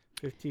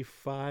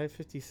 55,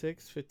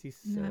 56,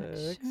 56, Not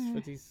sure.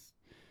 50.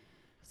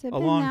 Has it A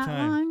been long that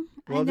time. long?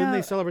 Well, didn't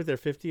they celebrate their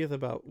 50th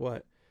about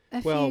what?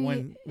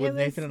 Was it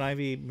Nathan and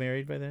Ivy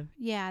married by then?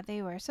 Yeah,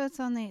 they were. So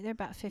they're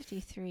about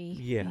 53.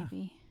 Yeah.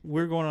 Maybe.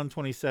 We're going on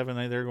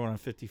 27. They're going on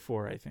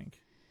 54, I think.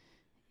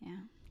 Yeah.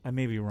 I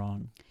may be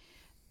wrong.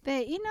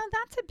 But,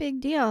 that's a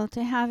big deal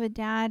to have a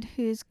dad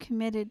who's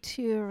committed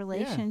to a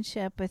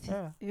relationship with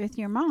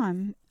your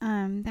mom.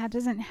 That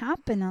doesn't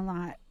happen a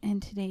lot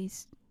in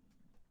today's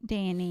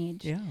day and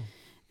age. Yeah.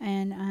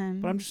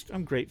 And but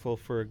I'm grateful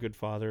for a good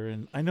father,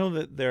 and I know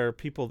that there are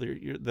people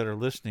that are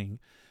listening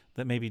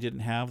that maybe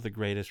didn't have the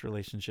greatest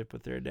relationship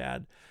with their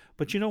dad.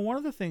 But one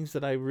of the things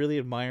that I really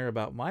admire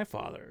about my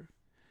father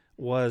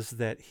was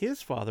that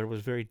his father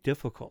was very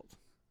difficult.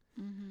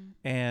 Mm-hmm.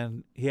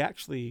 And he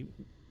actually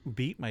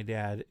beat my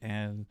dad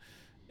and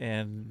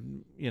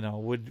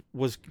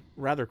was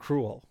rather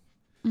cruel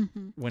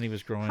when he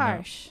was growing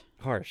up.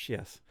 Harsh,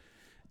 yes.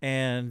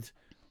 And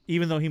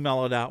even though he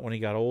mellowed out when he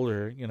got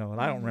older, and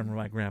I don't remember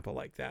my grandpa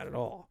like that at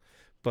all,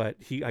 but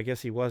I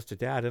guess he was to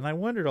Dad. And I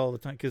wondered all the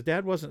time, because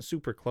Dad wasn't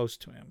super close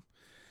to him.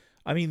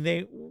 I mean,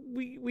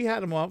 we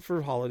had him out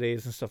for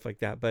holidays and stuff like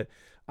that, but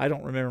I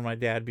don't remember my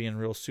dad being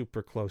real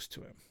super close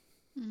to him.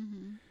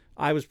 Mm-hmm.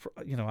 I was,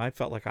 I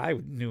felt like I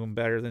knew him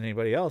better than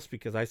anybody else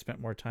because I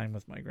spent more time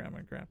with my grandma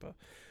and grandpa.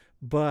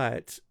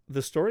 But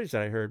the stories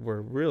that I heard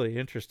were really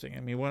interesting.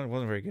 I mean, one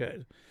wasn't very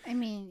good. I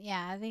mean,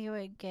 yeah, they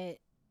would get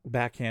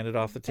Backhanded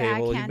off the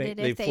table. backhanded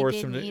if they forced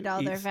him didn't to eat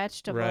all their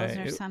vegetables or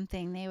right.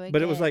 something. They would. But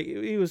get it was like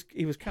he was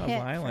kind of hit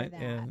for violent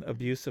that. and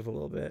abusive a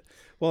little bit.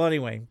 Well,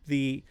 anyway,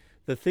 the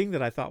thing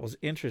that I thought was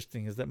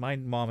interesting is that my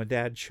mom and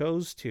dad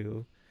chose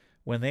to,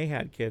 when they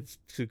had kids,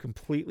 to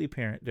completely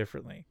parent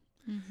differently.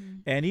 Mm-hmm.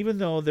 And even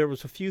though there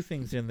was a few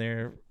things in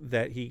there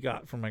that he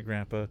got from my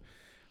grandpa,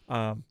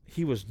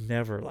 he was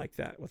never like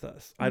that with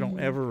us. I don't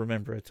Mhm. ever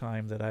remember a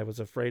time that I was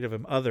afraid of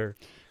him other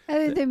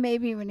than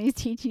maybe when he's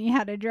teaching you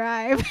how to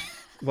drive.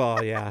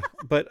 well, yeah.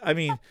 But I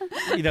mean,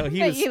 he But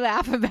was you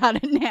laugh about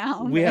it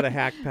now. we had a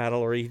hack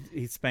paddle or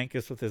he'd spank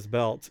us with his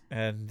belt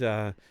and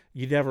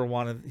you never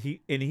wanted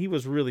he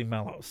was really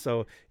mellow.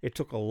 So it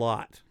took a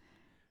lot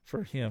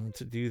for him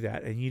to do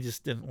that and you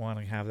just didn't want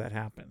to have that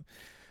happen.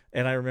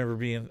 And I remember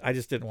I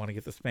just didn't want to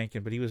get the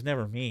spanking, but he was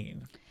never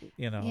mean,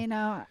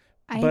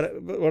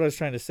 But what I was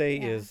trying to say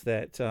Yeah. is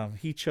that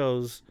he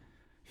chose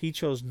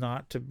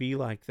not to be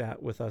like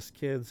that with us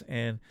kids,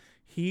 and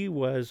he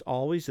was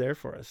always there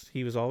for us.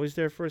 He was always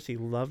there for us. He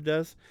loved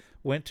us,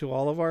 went to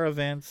all of our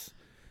events,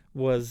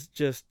 was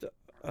just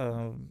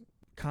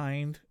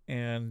kind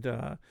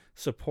and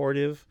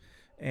supportive,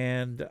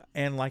 and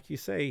like you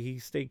say, he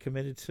stayed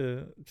committed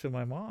to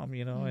my mom,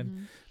 and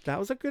Mhm. that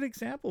was a good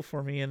example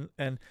for me.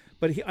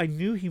 But I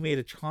knew he made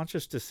a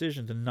conscious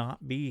decision to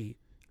not be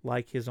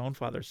like his own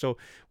father. So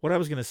what I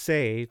was going to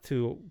say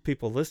to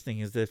people listening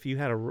is that if you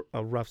had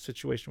a rough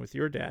situation with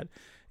your dad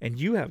and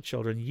you have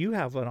children, you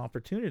have an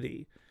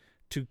opportunity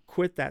to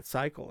quit that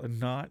cycle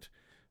and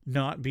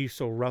not be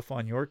so rough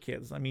on your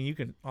kids. I mean, you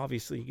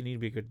need to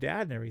be a good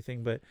dad and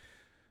everything, but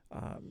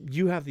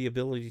you have the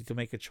ability to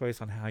make a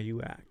choice on how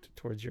you act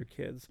towards your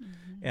kids.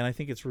 Mhm. And I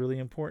think it's really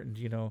important,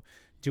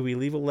 do we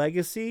leave a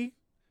legacy?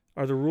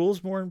 Are the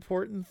rules more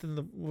important than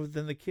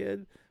the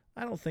kid?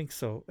 I don't think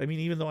so. I mean,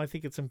 even though I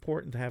think it's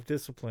important to have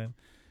discipline,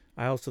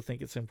 I also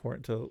think it's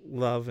important to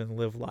love and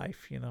live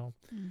life,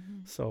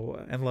 Mhm. So,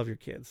 and love your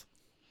kids.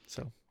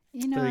 So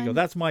You there you go. and-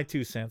 That's my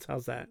 2 cents.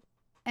 How's that?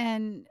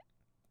 And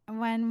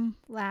one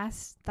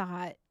last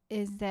thought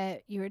is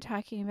that you were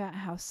talking about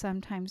how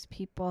sometimes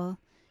people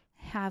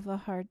have a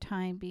hard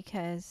time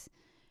because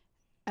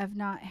of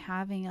not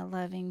having a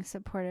loving,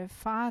 supportive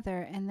father,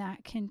 and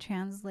that can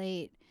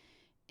translate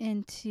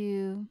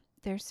into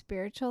their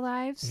spiritual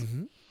lives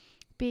Mm-hmm.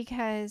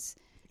 because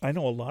I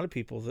know a lot of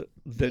people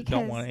that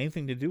don't want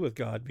anything to do with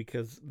God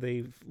because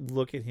they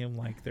look at him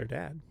like their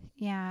dad.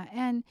 yeah,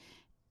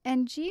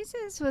 and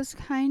Jesus was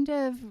kind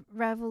of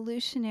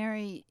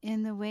revolutionary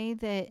in the way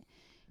that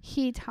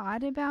he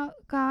taught about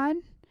God,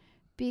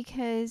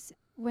 because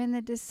when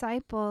the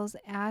disciples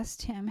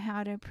asked him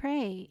how to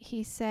pray,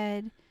 he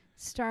said,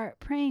 start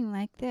praying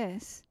like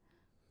this: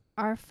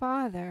 Our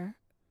Father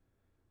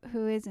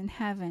who is in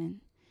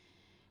heaven.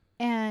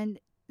 And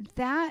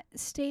that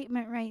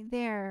statement right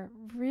there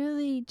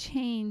really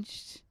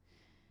changed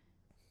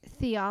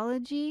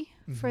theology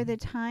for Mhm. the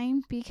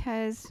time,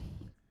 because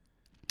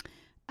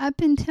up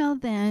until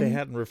then, They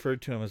hadn't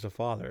referred to him as a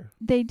father.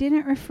 they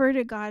didn't refer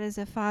to God as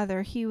a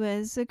father. He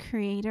was the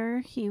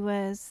creator. He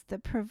was the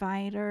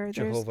provider.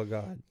 Jehovah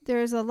God.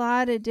 There's a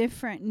lot of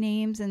different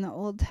names in the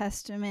Old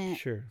Testament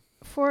Sure.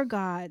 for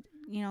God.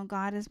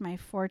 God is my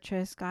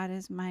fortress. God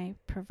is my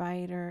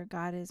provider.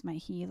 God is my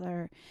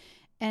healer.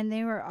 And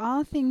they were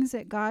all things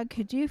that God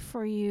could do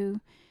for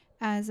you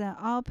as an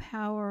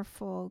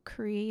all-powerful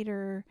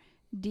creator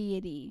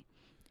deity.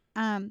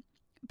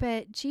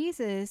 But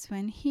Jesus,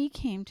 when he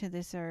came to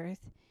this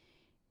earth,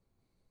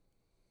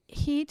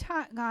 he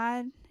taught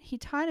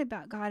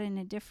about God in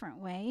a different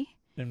way.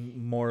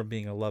 And more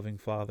being a loving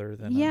father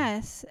than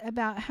Yes,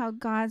 about how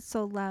God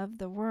so loved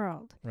the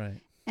world.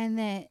 right. And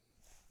that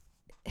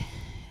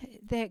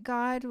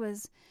God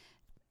was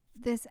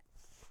this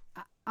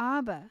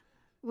Abba,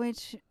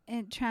 which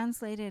it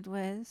translated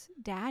was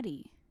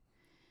daddy.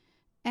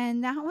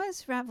 And that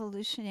was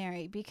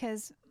revolutionary,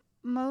 because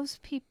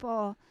most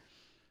people,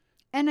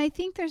 and I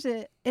think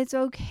it's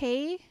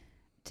okay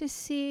to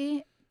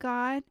see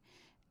God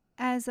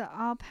as an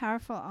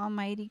all-powerful,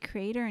 almighty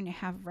creator and to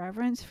have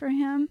reverence for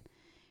him.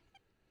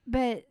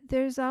 But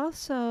there's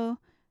also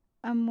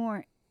a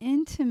more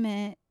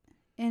intimate,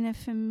 in a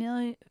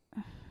family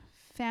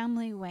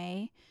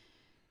way,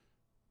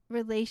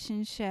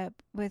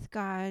 relationship with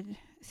God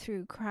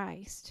through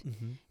Christ.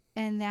 Mm-hmm.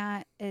 And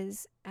that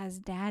is as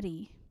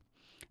daddy.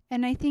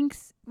 And I think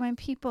when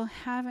people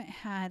haven't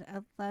had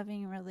a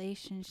loving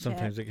relationship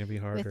Sometimes it can be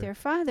harder. with their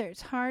father,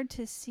 it's hard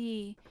to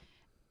see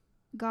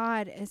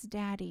God as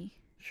daddy.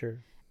 Sure.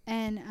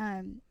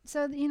 And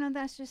so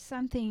that's just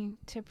something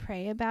to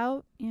pray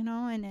about,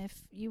 and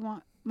if you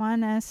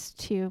want us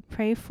to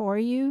pray for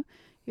you,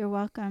 you're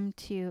welcome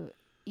to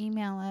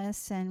email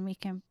us, and we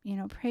can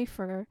pray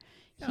for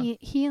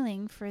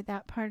healing for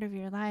that part of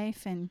your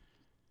life. And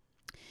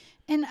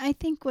And I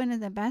think one of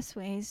the best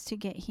ways to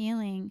get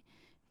healing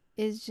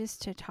is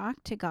just to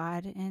talk to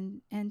God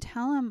and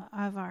tell him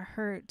of our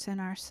hurts and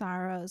our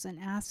sorrows and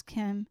ask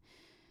him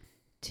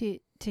to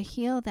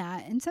heal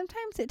that. And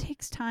sometimes it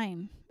takes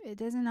time. It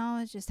doesn't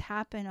always just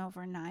happen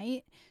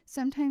overnight.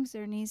 Sometimes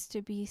there needs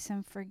to be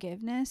some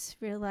forgiveness,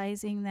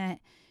 realizing that,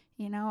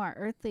 our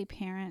earthly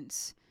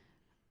parents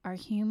are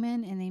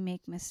human and they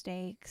make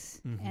mistakes.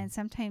 Mm-hmm. And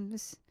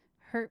sometimes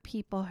hurt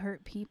people.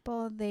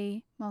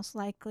 They most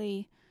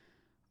likely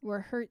were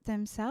hurt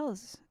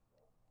themselves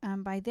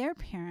by their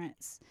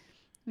parents.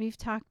 We've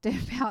talked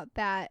about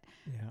that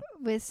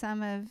with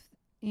some of,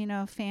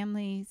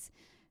 families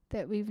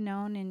that we've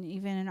known, and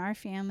even in our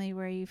family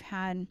where you've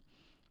had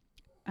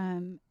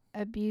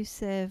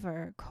abusive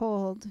or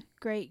cold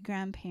great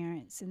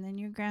grandparents, and then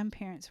your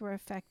grandparents were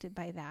affected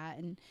by that,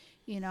 and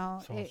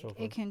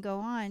it can go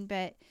on,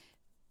 but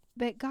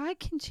God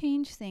can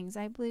change things.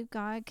 I believe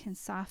God can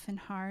soften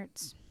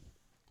hearts.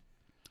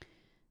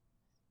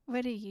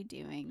 What are you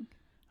doing?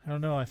 I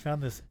don't know. I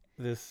found this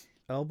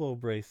elbow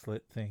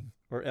bracelet thing,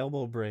 or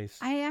elbow brace.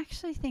 I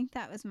actually think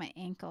that was my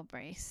ankle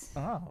brace.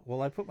 Oh,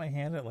 well, I put my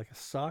hand in it like a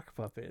sock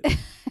puppet,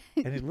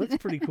 and it looks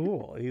pretty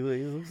cool. He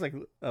looks like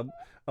a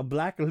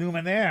black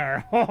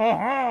luminaire. Ho, ho,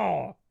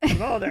 ho.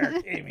 Hello there,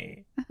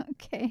 Amy.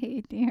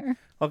 Okay, dear.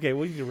 Okay,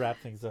 we need to wrap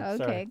things up. Okay,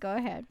 Sorry. go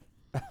ahead.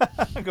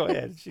 Go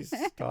ahead. She's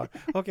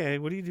talking. Okay,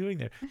 what are you doing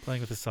there?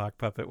 Playing with a sock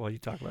puppet while you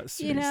talk about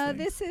serious things.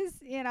 This is,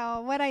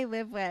 what I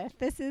live with.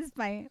 This is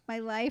my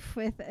life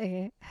with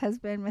a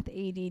husband with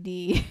ADD.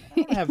 I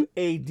don't have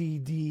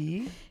ADD.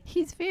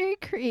 He's very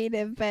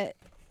creative, but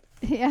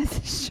he has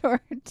a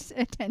short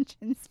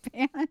attention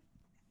span.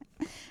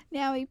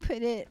 Now we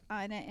put it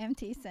on an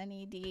empty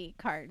Sunny D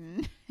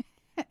carton.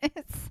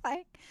 It's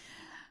like,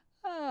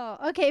 oh,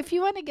 okay. If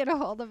you want to get a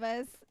hold of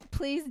us,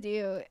 please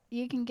do.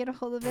 You can get a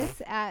hold of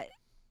us at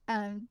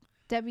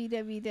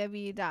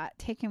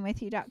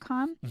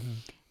www.takenwithyou.com. Mm-hmm.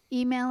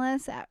 Email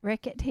us at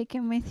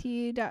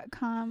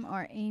rick@takenwithyou.com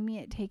or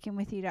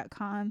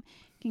amy@takenwithyou.com. You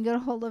can get a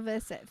hold of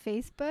us at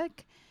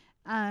Facebook,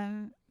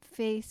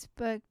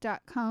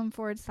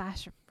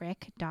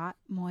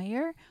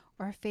 facebook.com/rick.moyer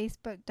or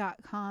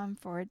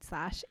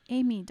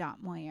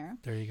facebook.com/amy.moyer.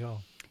 There you go.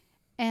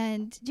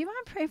 And do you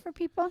want to pray for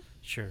people?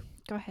 Sure.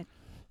 Go ahead.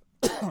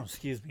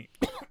 Excuse me.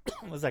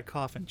 Was that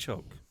cough and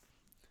choke?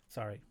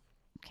 Sorry.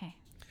 Okay.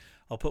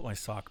 I'll put my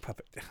sock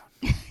puppet down.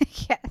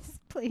 Yes,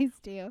 please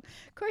do. Of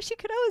course, you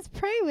could always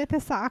pray with a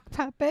sock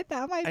puppet.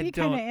 That might be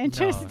kind of No.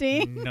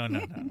 interesting. No.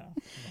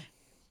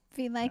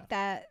 Be like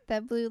that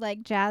Blue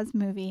Like Jazz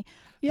movie.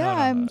 Yeah,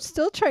 No. I'm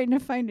still trying to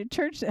find a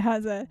church that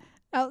has a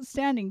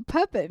outstanding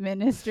puppet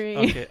ministry.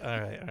 Okay, all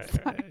right.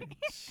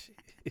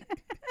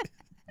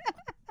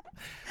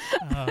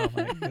 Oh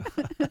my God.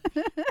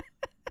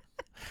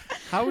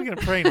 How are we gonna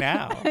pray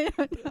now? I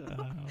don't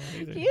know.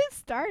 You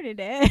started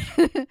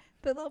it.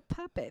 The little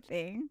puppet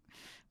thing.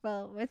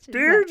 Well, which is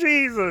Dear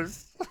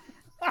Jesus.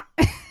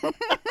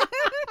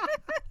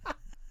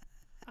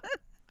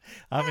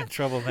 I'm in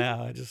trouble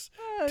now. I just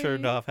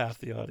turned off half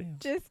the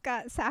audience. Just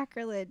got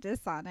sacrilegious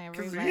on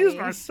everybody. Use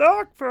my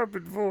sock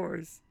puppet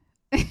voice.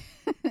 All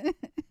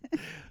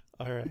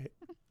right.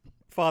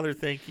 Father,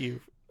 thank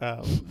you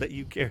that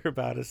you care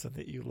about us and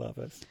that you love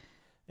us.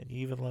 And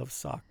you even love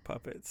sock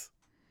puppets.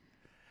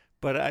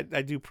 But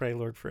I do pray,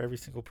 Lord, for every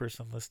single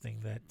person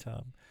listening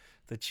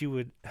that you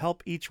would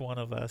help each one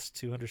of us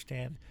to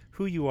understand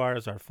who you are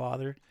as our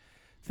Father.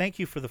 Thank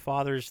you for the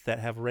fathers that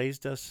have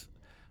raised us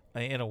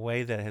in a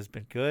way that has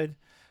been good,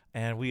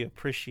 and we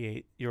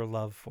appreciate your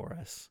love for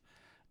us.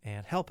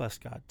 And help us,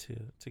 God,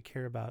 to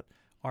care about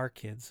our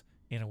kids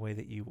in a way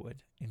that you would.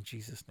 In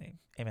Jesus' name,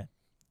 amen.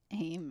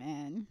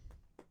 Amen.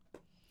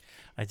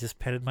 I just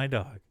petted my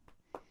dog.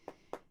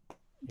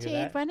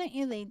 Jade, why don't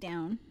you lay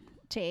down?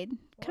 Jade,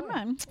 come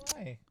on.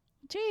 Why?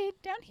 Jade,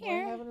 down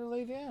here. Why haven't I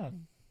lay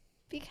down?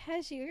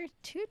 Because you're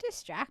too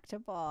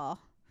distractible.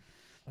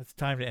 It's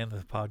time to end the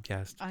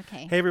podcast.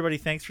 Okay. Hey, everybody.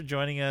 Thanks for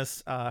joining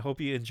us. I hope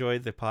you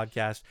enjoyed the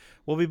podcast.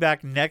 We'll be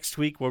back next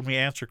week when we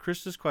answer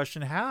Krista's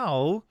question,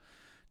 how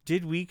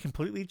did we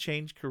completely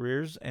change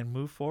careers and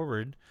move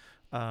forward?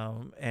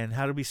 And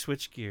how do we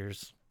switch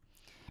gears?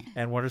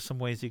 And what are some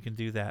ways you can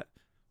do that?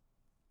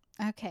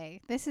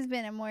 Okay. This has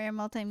been a Moyer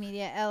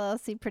Multimedia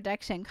LLC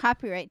production.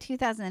 Copyright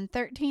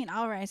 2013.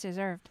 All rights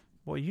reserved.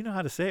 Well, you know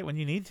how to say it when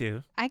you need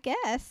to. I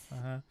guess.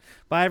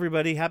 Bye,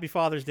 everybody. Happy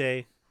Father's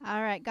Day.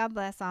 All right. God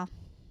bless all.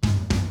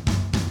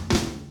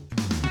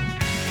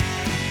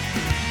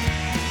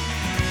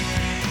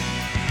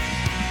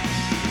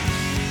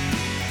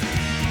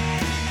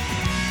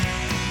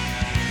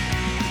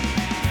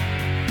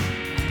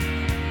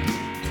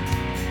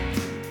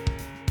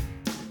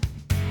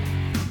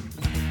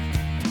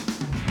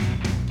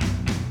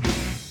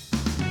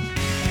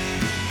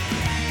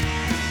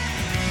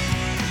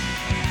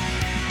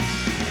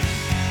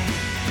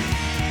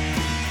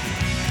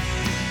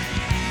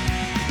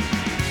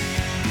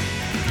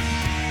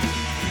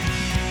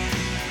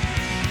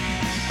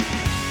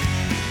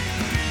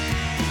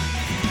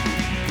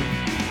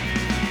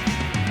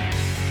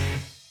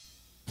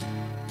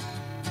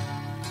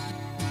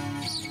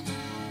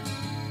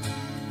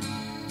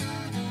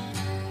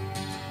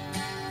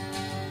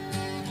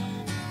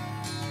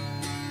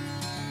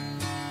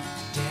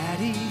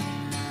 Daddy,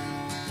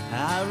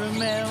 I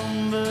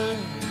remember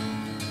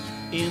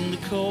in the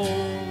cold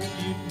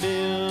you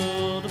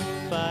built a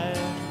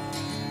fire,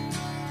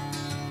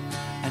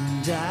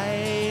 and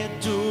I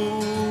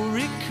do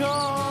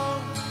recall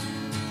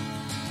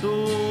the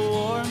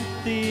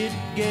warmth it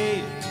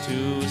gave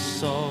to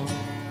us all.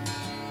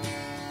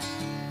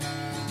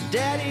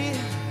 Daddy,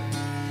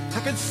 I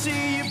could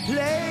see you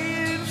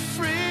playing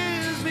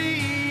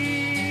frisbee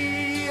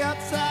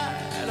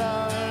outside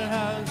our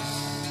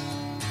house,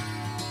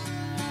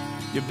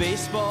 your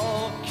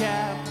baseball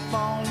cap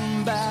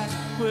on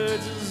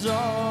backwards as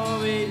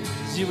always.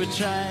 You were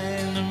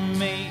trying to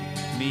make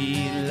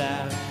me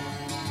laugh,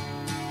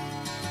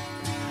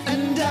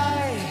 and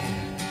I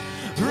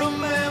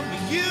remember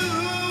you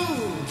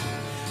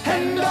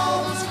and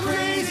all those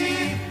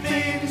crazy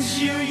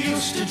things you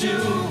used to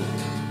do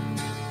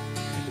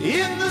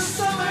in the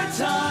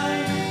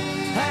summertime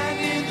and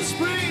in the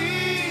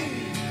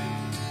spring.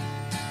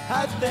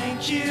 I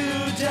thank you,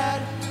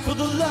 Dad, for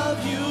the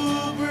love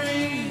you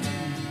bring,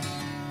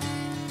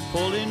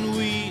 pulling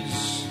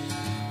weeds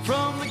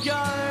from the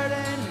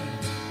garden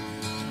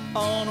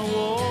on a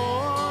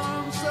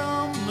warm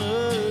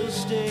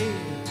summer's day,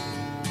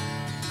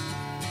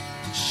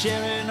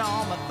 sharing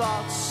all my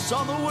thoughts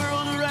on the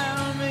world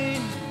around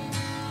me.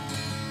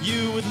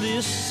 You would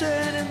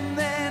listen and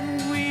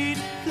then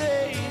we'd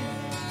play.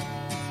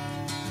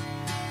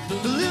 The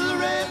little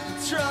red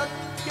truck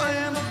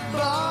and the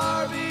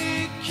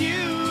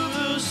barbecue,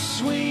 the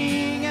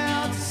swing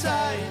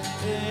outside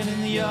and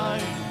in the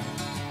yard,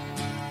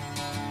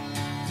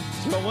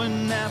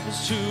 throwing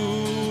apples to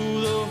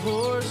the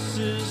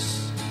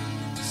horses.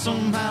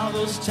 Somehow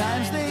those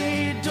times,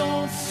 they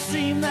don't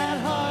seem that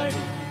hard,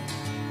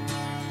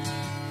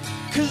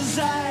 'cause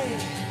I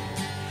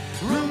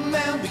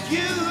remember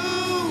you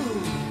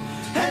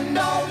and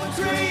all the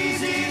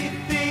crazy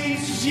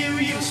things you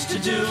used to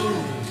do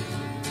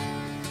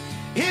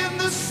in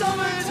the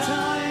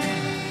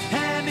summertime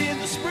and in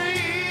the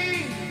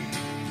spring.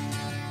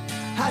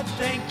 I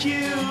thank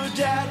you,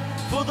 Dad,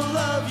 for the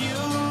love you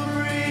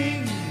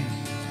bring.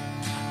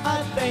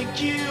 I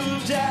thank you,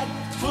 Dad,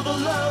 for the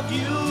love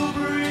you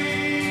bring.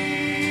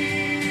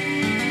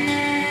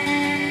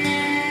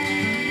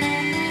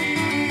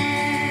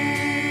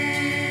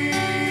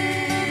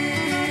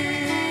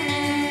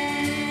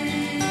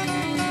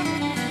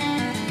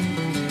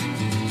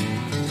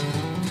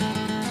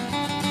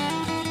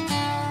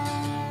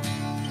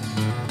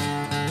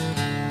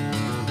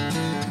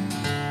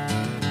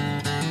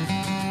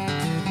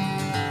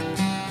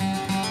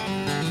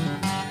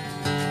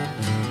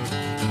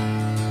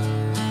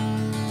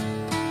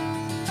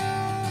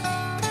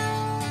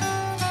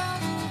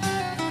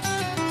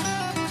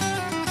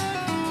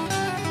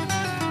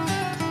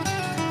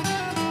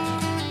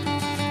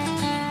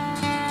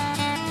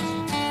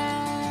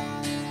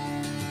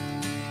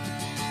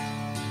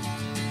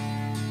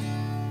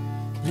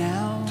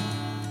 Now,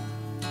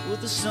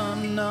 with a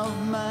son of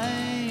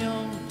my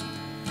own,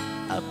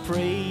 I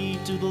pray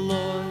to the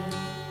Lord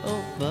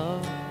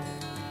above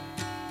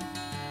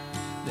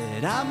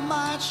that I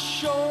might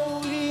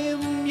show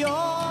him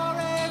your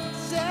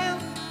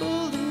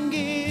example and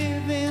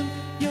give him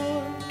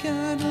your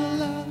kind of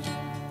love.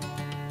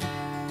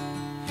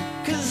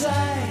 'Cause I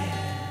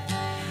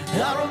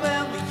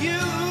remember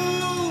you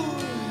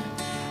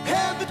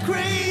and the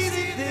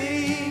crazy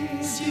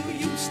things you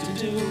used to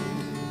do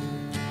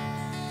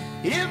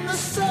in the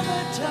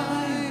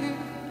summertime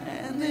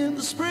and in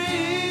the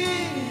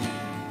spring.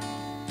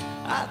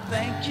 I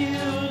thank you,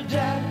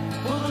 Dad,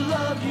 for the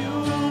love you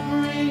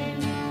bring.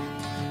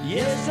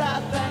 Yes, I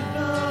thank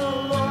the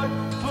Lord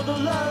for the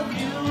love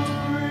you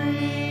bring.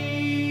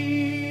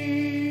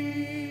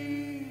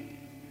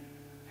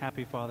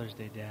 Happy Father's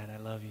Day, Dad. I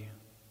love you.